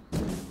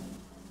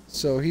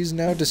 So he's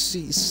now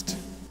deceased.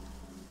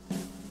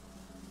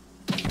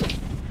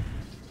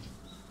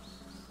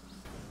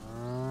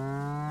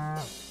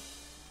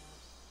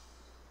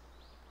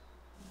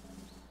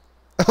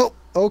 Oh,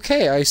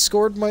 okay, I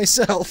scored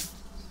myself.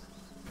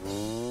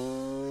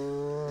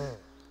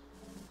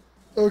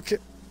 Okay.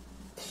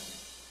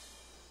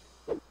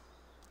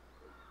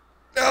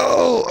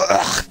 No!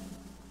 Ugh.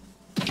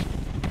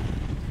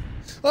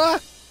 Ah!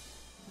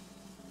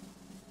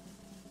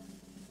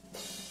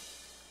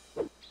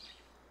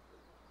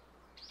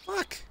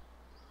 Fuck!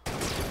 I'm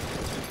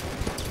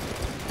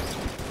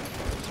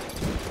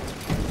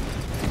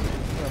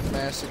gonna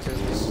massacre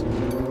this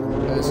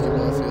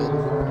basketball field.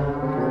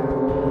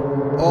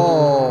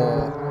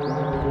 Oh!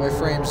 My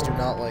frames do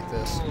not like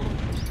this.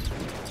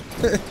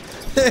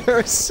 They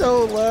are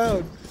so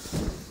loud.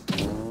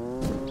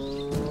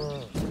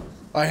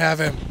 I have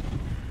him.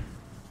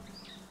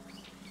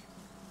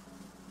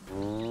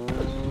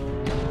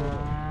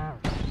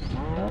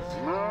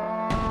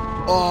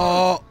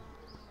 Oh!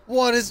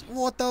 What is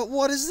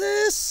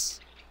this?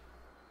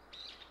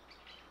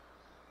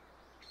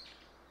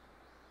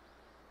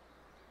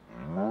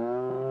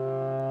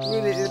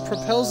 Wait, it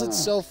propels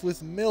itself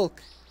with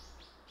milk.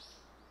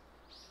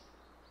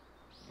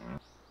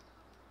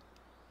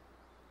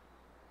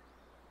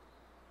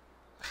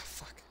 Ah,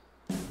 fuck.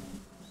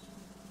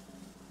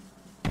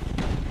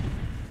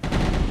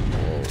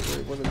 Oh,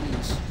 wait, what are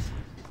these?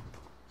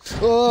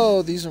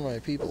 Oh, these are my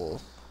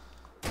people.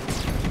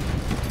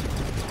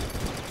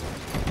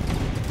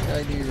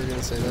 I knew you were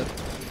gonna say that.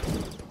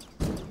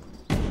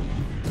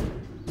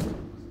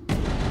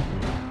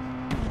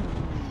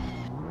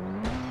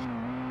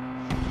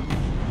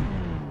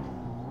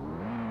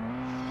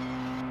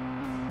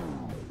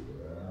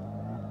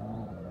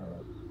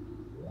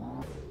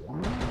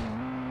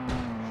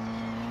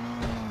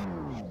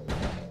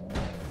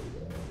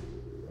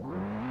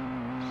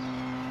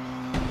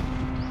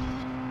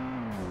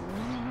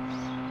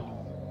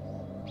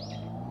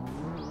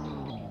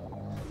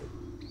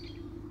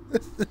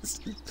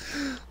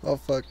 Oh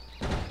fuck.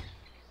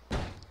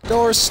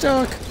 Door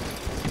stuck!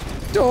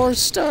 Door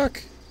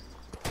stuck!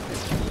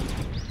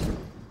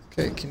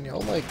 Okay, can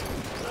y'all like...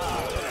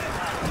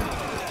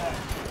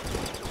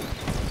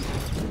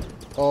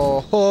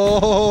 Oh!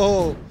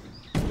 Ho!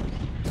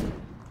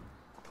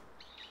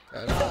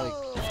 God, I like...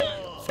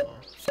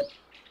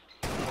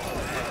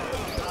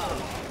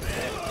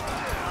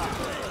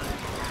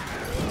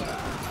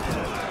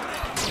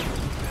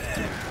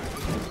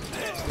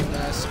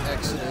 Mass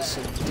exodus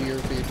of deer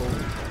people.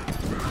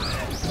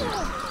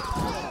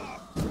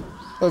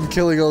 I'm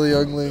killing all the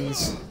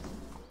younglings.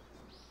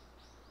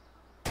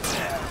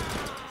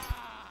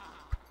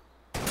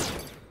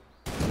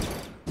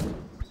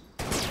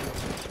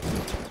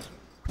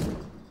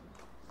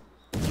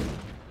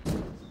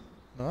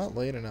 Not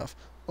late enough.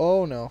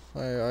 Oh no,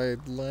 I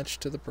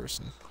latched to the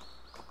person.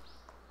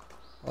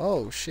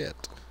 Oh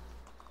shit.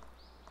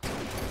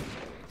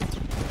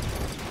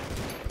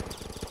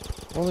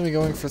 Only been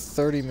going for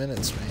 30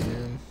 minutes,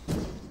 man.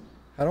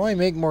 How do I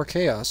make more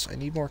chaos? I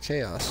need more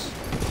chaos.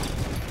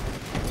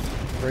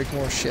 Break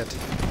more shit.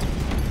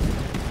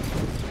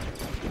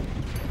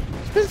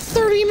 It's been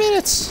 30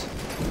 minutes!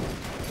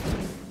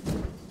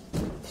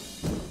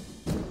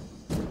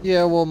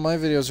 Yeah, well, my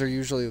videos are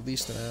usually at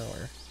least an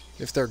hour.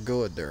 If they're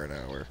good, they're an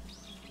hour.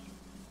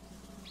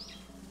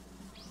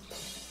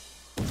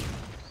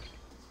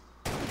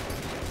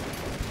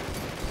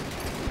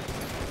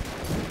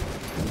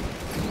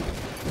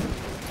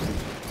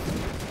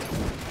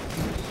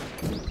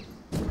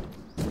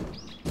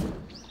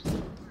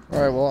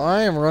 Alright, well,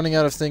 I am running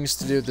out of things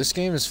to do. This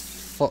game is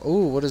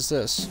ooh, what is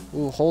this?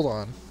 Ooh, hold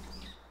on.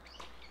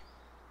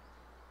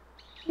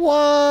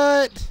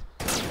 What?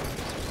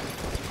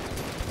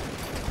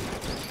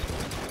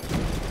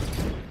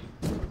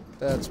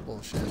 That's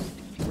bullshit.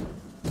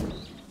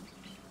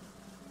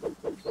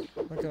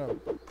 Look at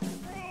him.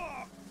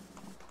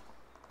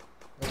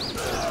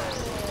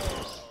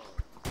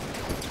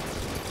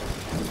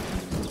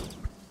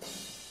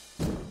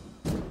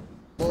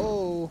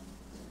 Whoa.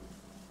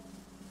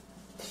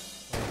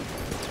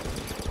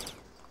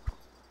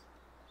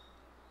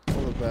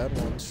 All the bad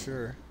ones,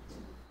 sure.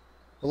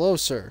 Hello,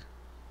 sir.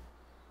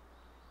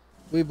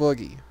 We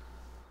boogie.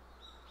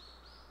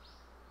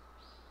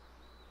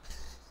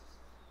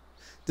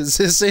 Does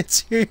this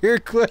answer your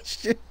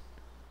question?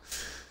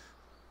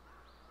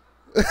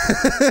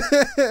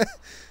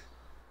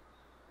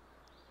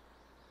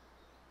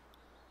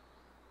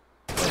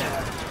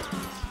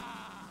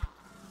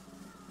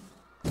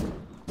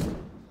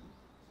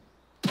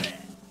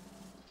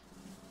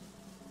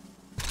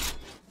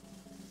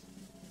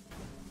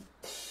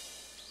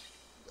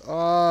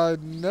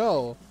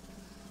 No.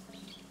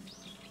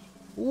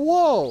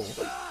 Whoa!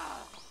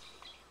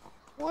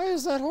 Why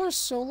is that horse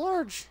so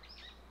large?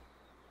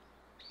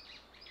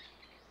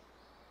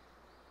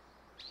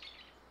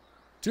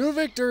 To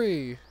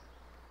victory!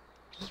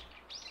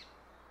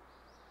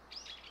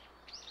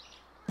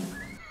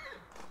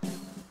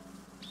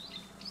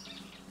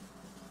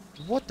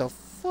 What the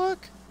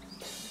fuck?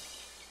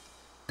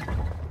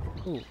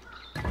 Ooh.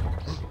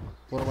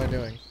 What am I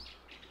doing?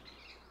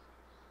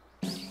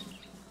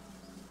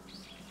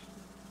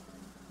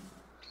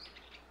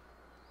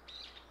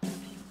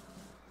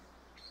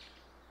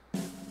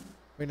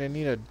 I mean, I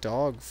need a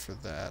dog for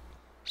that.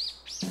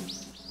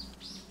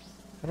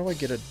 How do I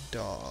get a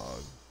dog?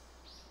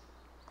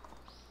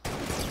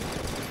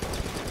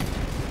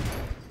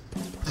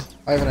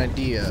 I have an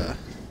idea.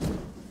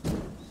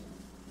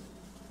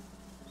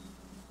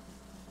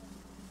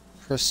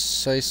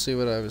 Precisely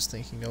what I was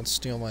thinking. Don't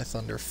steal my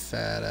thunder,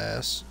 fat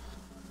ass.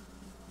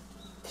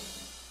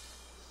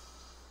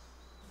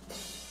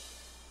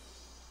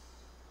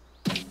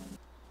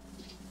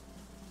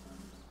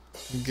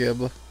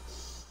 Gib.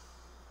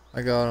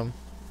 I got him.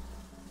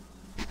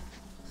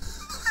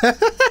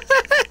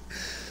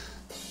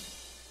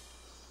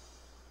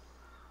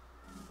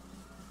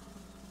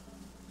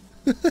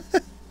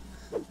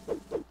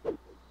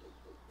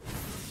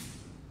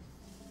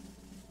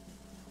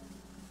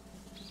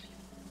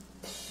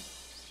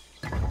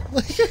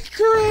 Like a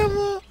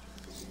grandma.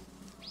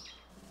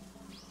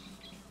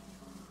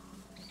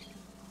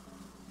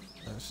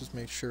 Let's just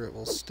make sure it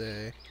will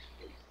stay.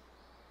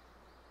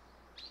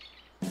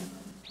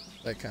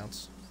 That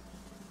counts.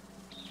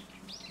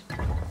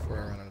 Before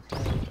I run out of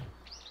time.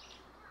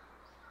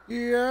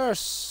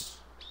 Yes!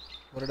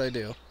 What did I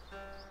do?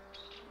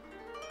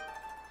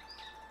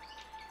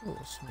 Oh,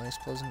 some nice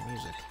pleasant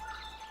music.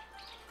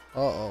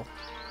 Uh-oh.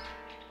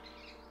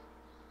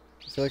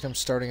 I feel like I'm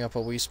starting up a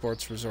Wii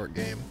Sports Resort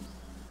game.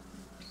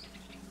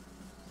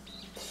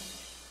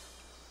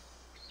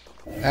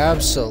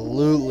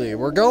 Absolutely.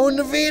 We're going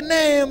to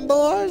Vietnam,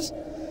 boys!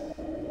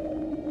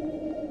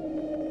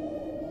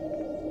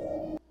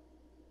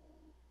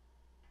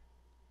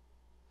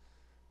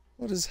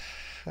 What is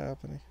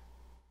happening?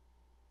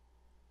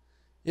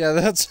 Yeah,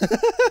 that's...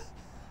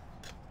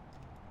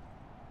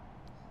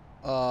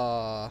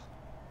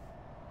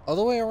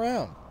 Other way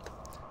around.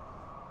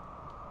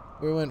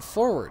 We went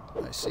forward,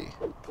 I see.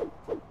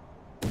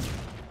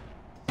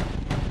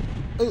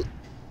 Oh.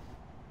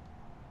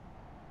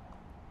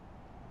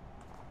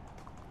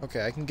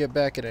 Okay, I can get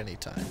back at any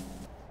time.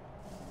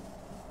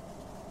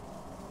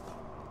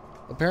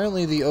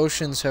 Apparently the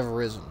oceans have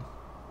risen.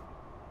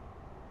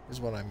 Is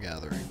what I'm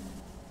gathering.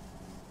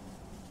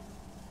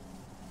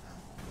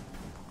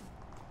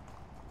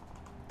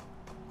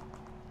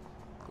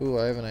 Ooh,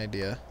 I have an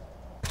idea.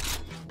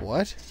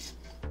 What?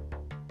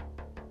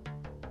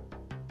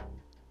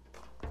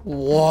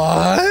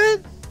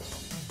 What?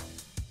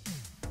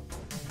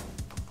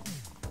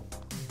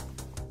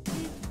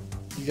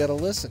 You gotta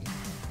listen.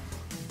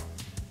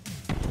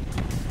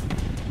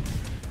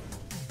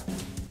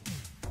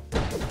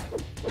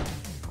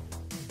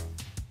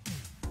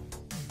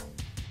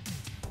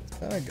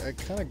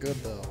 Kinda good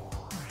though.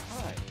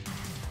 Hi.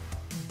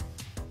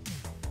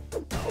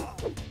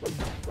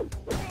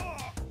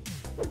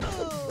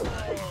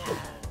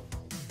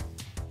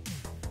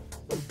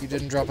 You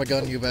didn't drop a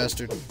gun, you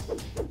bastard.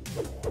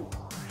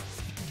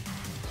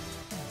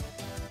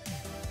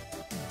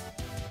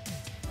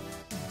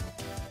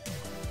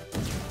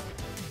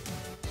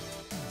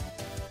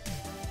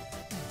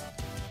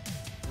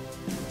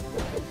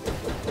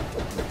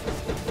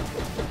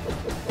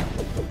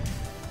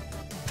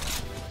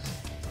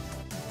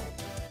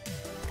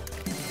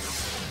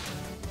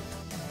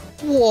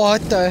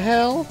 What the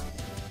hell?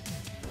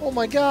 Oh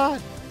my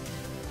god!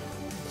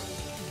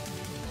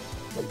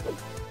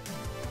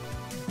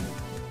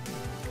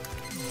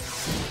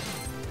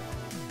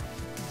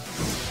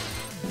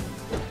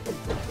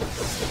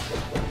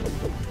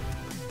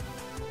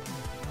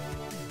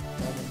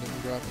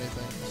 Didn't drop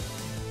anything.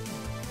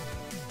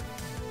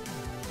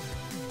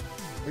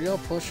 What are y'all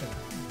pushing?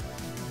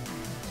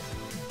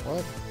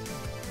 What?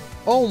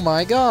 Oh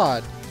my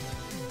god!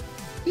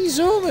 He's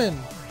zooming!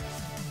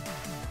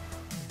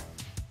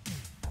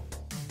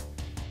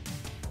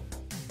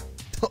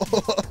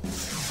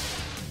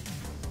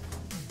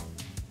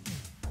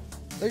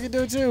 I can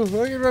do it too!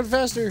 I can run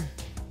faster!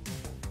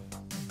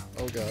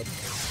 Oh god.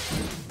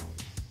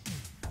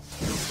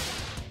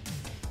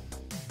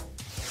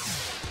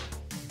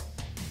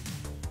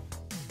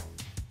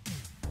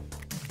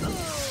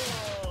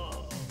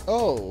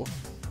 Oh!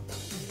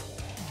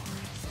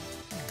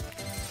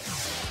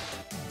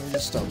 He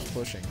just stops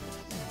pushing.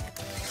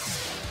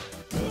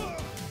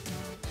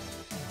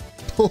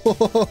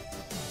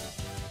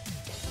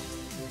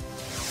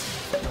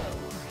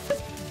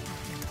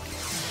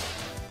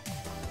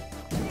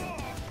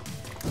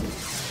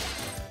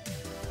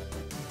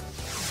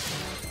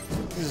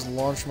 Just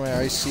launch my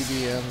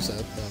ICBMs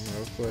at them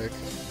real quick.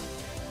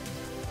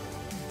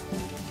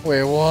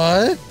 Wait,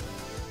 what?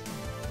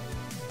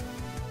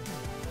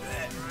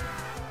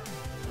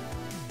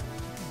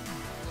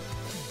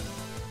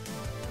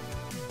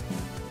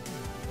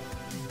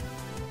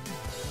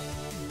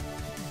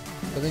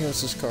 I think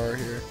it's this car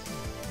here.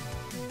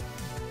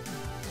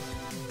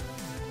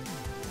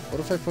 What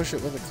if I push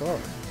it with a car?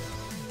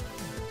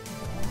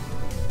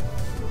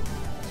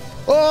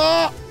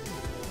 Oh!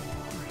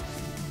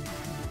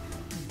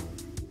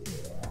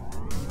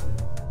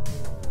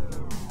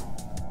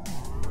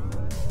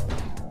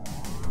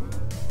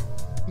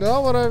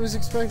 Not what I was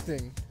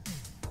expecting.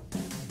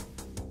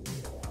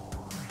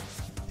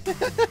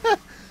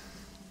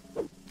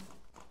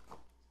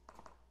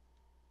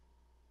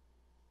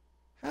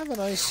 Have an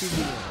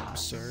ICBM,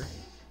 sir.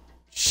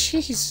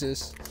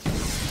 Jesus.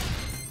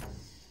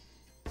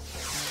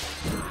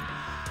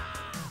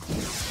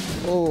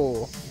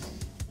 Oh.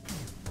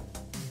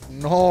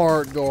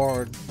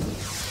 Nordgard.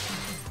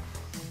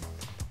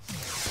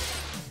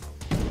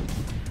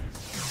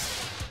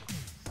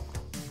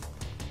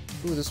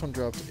 Ooh, this one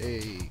dropped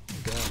a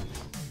gun.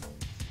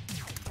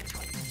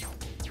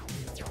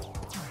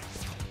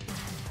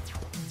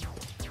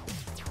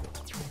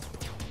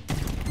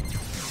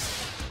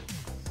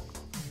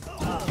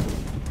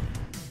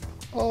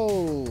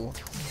 Oh,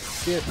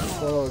 get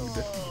fucked.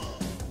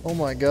 Oh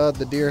my god,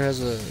 the deer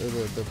has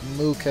the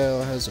moo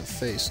cow has a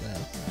face now.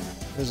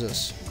 What is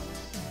this?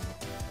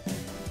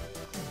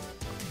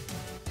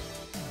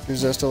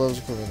 Use Zesta levels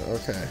equipment.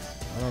 Okay.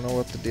 I don't know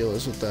what the deal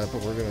is with that,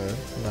 but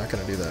I'm not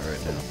gonna do that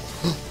right now.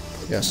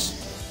 Yes.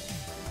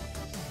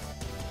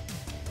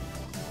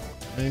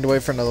 I need to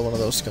wait for another one of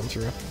those to come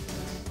through.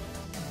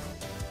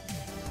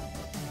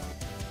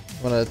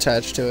 I'm gonna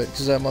attach to it,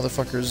 because that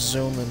motherfucker's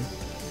zooming.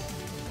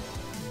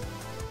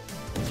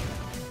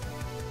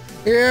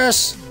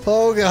 Yes!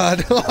 Oh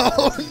god.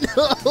 Oh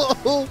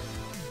no!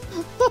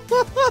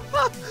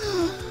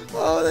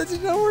 Oh, that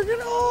did not work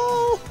at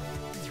all!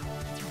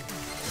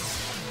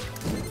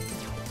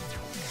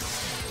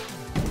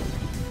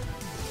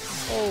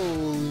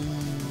 Holy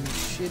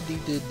shitty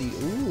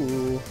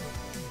Ooh.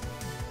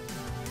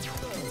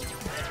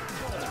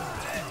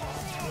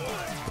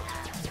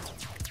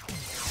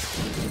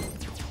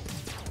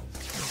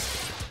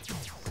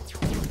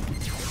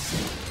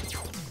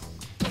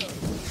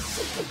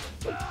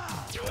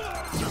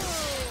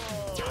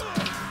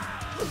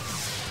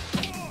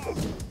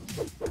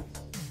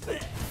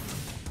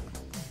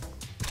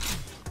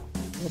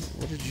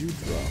 What did you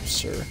drop,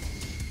 sir?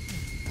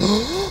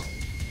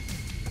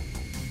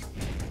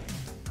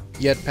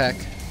 Jetpack.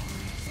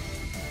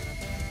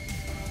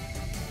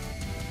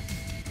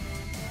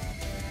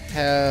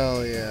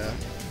 Hell yeah.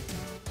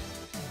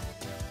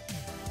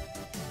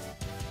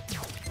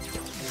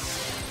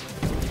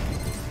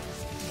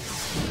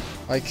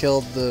 I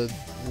killed the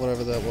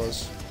whatever that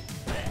was.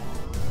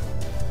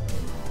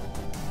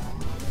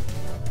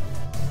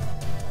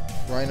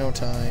 Rhino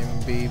time,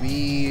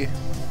 baby.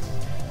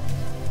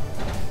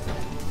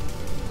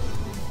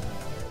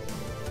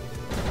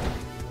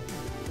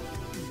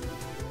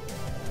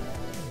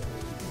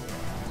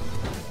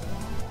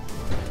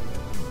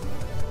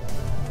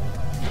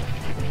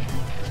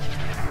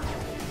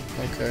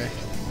 Okay.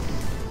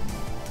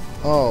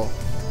 Oh.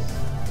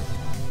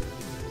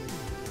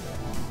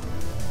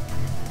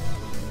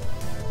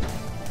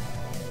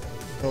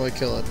 How do I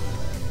kill it?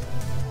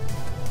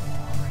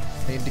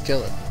 I need to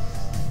kill it.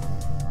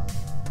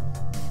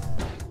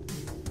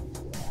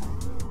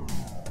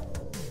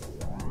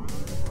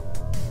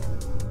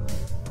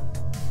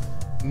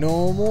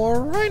 No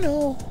more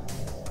rhino!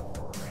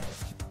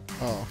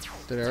 Oh,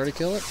 did I already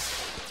kill it?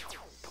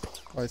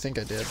 Oh, I think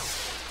I did.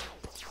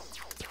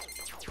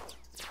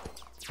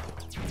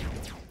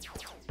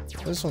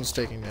 This one's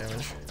taking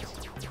damage.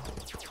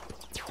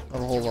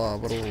 Not a whole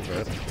lot, but a little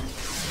bit.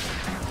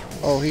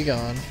 Oh, he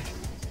gone.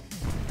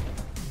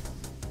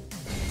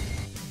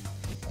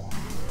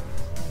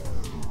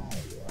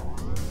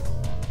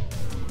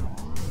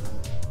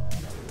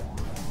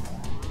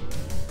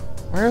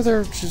 Why are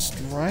there just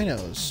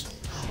rhinos?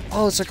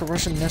 Oh, it's like a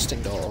Russian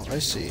nesting doll. I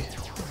see.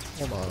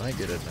 Hold on, I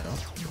get it now.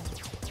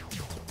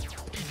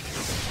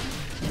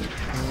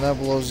 And that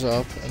blows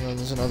up, and then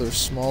there's another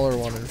smaller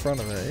one in front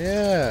of it.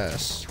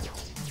 Yes!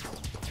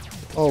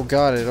 Oh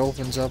god, it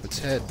opens up its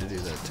head to do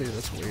that too.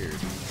 That's weird.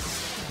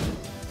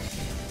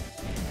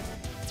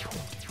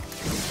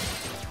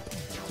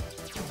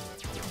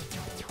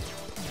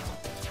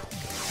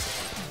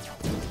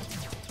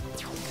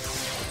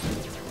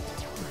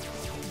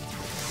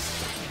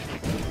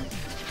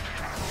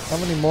 How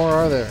many more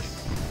are there?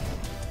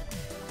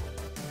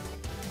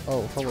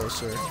 Oh, hello,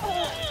 sir.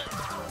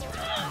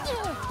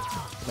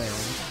 Man.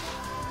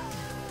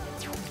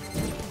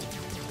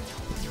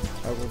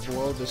 I would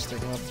blow this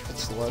thing up.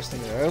 It's the last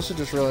thing there. I also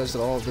just realized that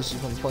all of this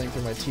has been playing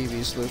through my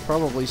TV, so there's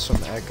probably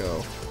some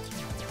echo.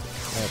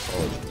 My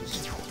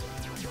apologies.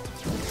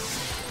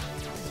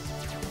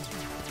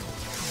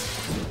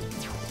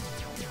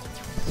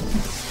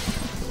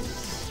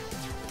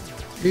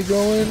 Be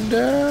going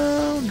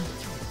down!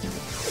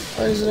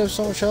 Why does it have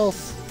so much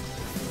health?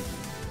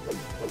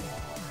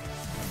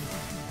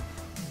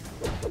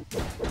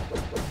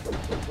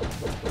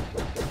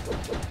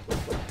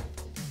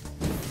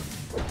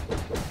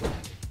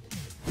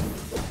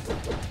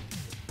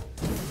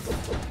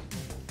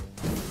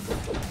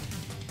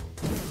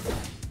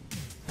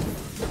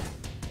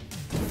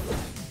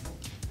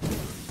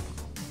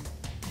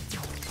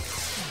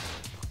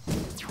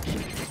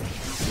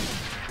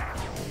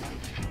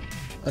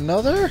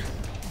 Another?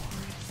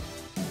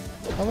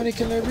 How many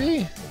can there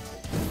be?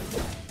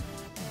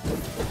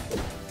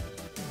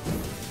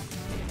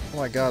 Oh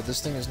my god, this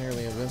thing is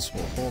nearly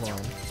invincible. Hold on.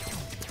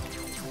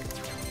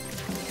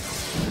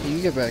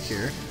 You get back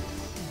here.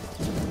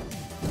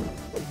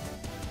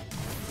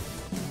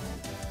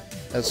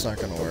 That's not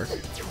gonna work.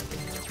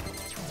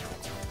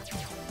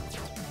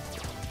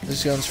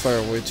 These guns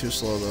fire way too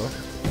slow though.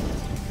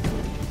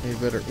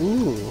 Need better.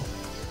 Ooh!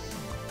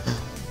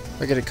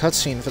 I get a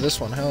cutscene for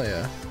this one, hell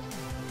yeah.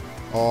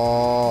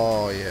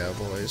 Oh, yeah,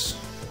 boys.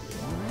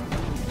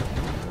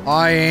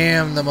 I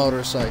am the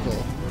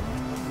motorcycle.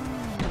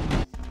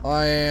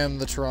 I am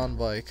the Tron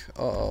bike.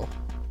 Uh-oh.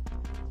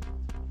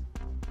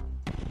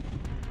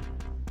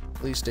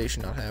 Police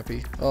station not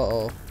happy.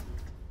 Uh-oh.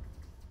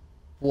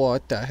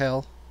 What the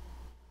hell?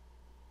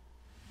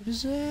 What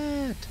is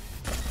that?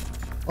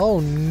 Oh,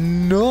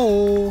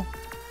 no!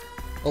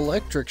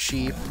 Electric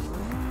sheep.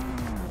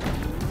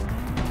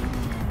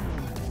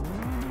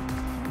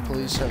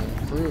 Police have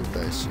improved,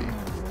 I see.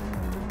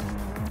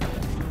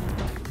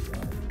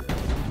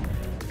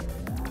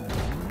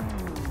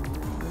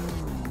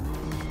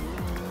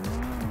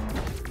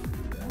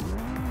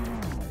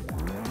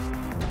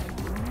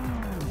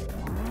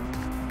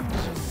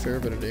 There's a fair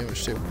bit of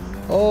damage too.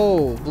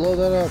 Oh, blow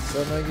that up.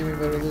 That might give me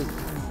better loot.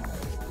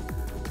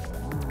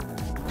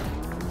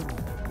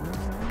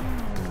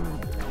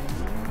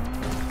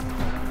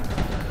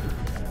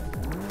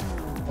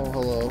 Oh,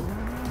 hello.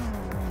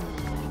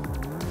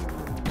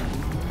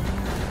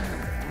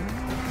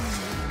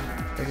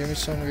 Give me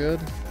something good?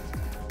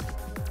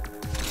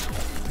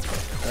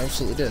 I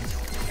absolutely did.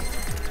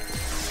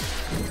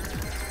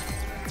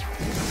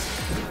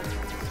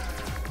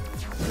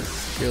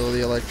 Kill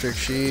the electric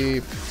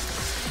sheep.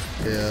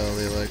 Kill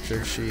the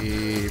electric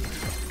sheep.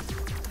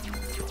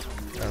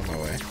 Out of my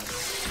way.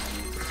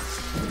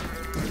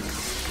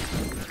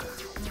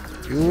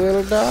 You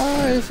will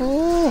die,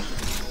 fool!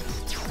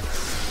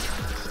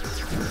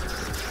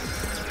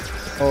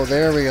 Oh,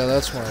 there we go.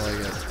 That's more like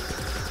it.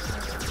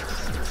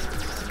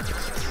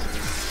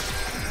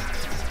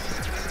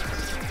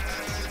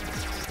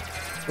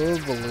 Oh,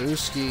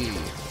 Beluski.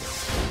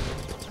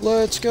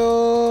 Let's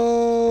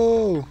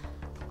go!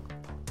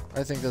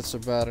 I think that's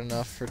about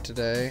enough for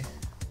today.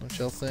 What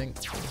y'all think?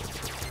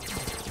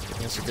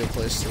 That's a good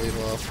place to leave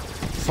off.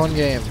 Fun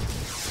game.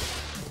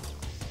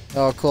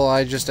 Oh, cool.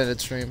 I just ended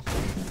stream.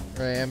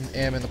 Or I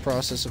am in the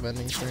process of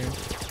ending stream.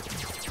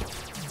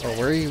 Oh,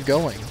 where are you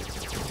going?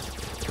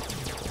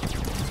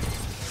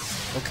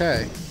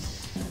 Okay.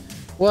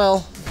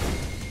 Well,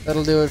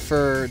 that'll do it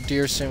for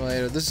Deer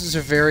Simulator. This is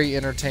a very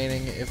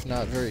entertaining, if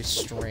not very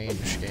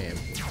strange game.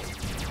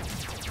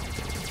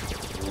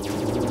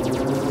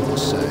 I'll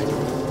say.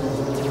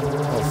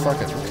 Oh,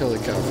 fuck it. Kill the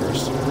cow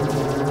first.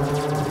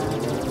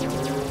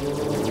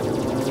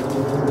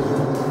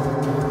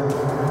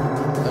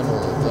 Then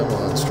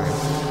we'll end stream.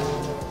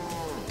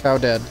 Cow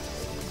dead.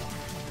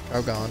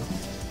 Cow gone.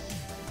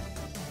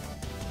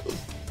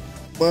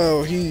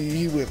 Wow,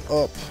 he went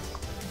up.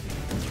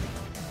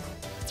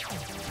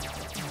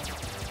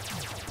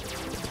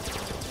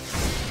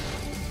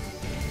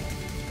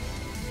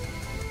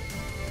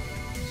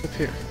 What's up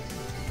here?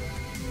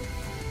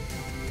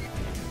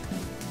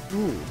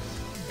 Ooh.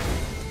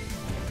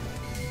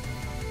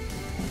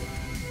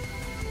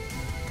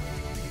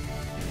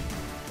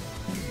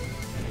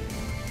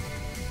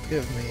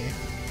 Give me.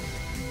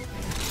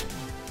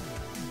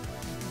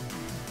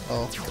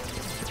 Oh.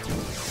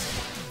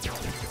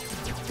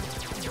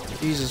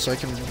 Jesus, I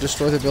can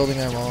destroy the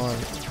building I'm on.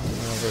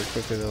 Not very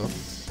quickly though.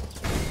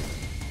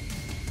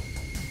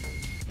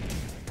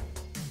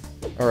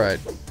 Alright.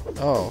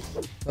 Oh,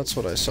 that's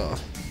what I saw.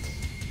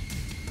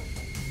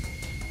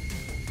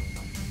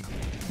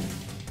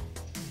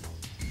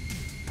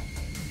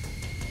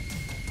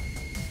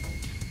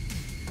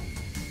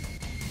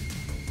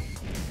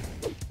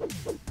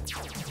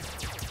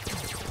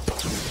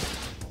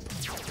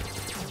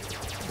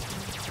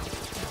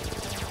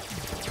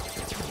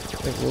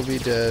 I think we'll be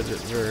dead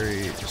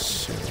very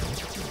soon.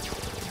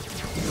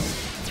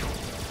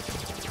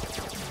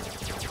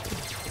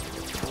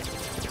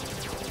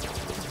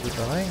 Is it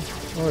dying?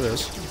 Oh, it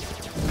is.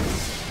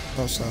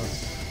 No, it's not.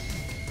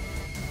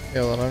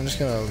 Yeah, well, then I'm just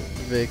gonna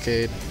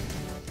vacate.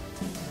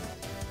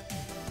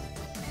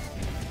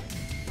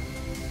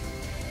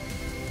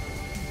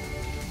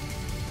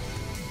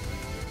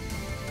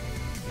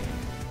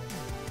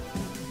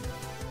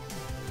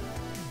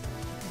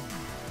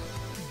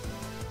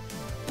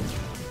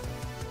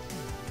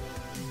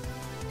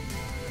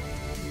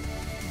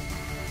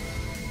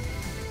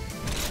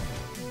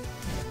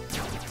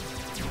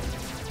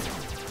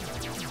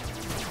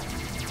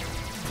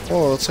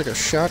 Oh, it's like a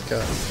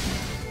shotgun.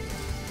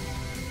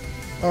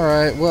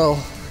 Alright, well,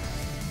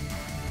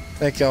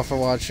 thank y'all for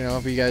watching. I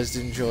hope you guys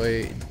did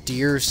enjoy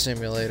Deer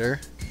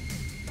Simulator.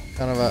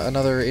 Kind of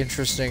another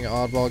interesting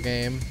oddball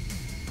game,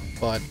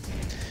 but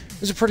it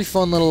was a pretty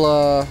fun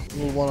little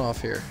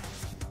one-off here.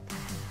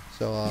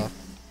 So,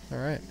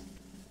 alright.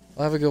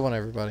 Well, have a good one,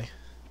 everybody.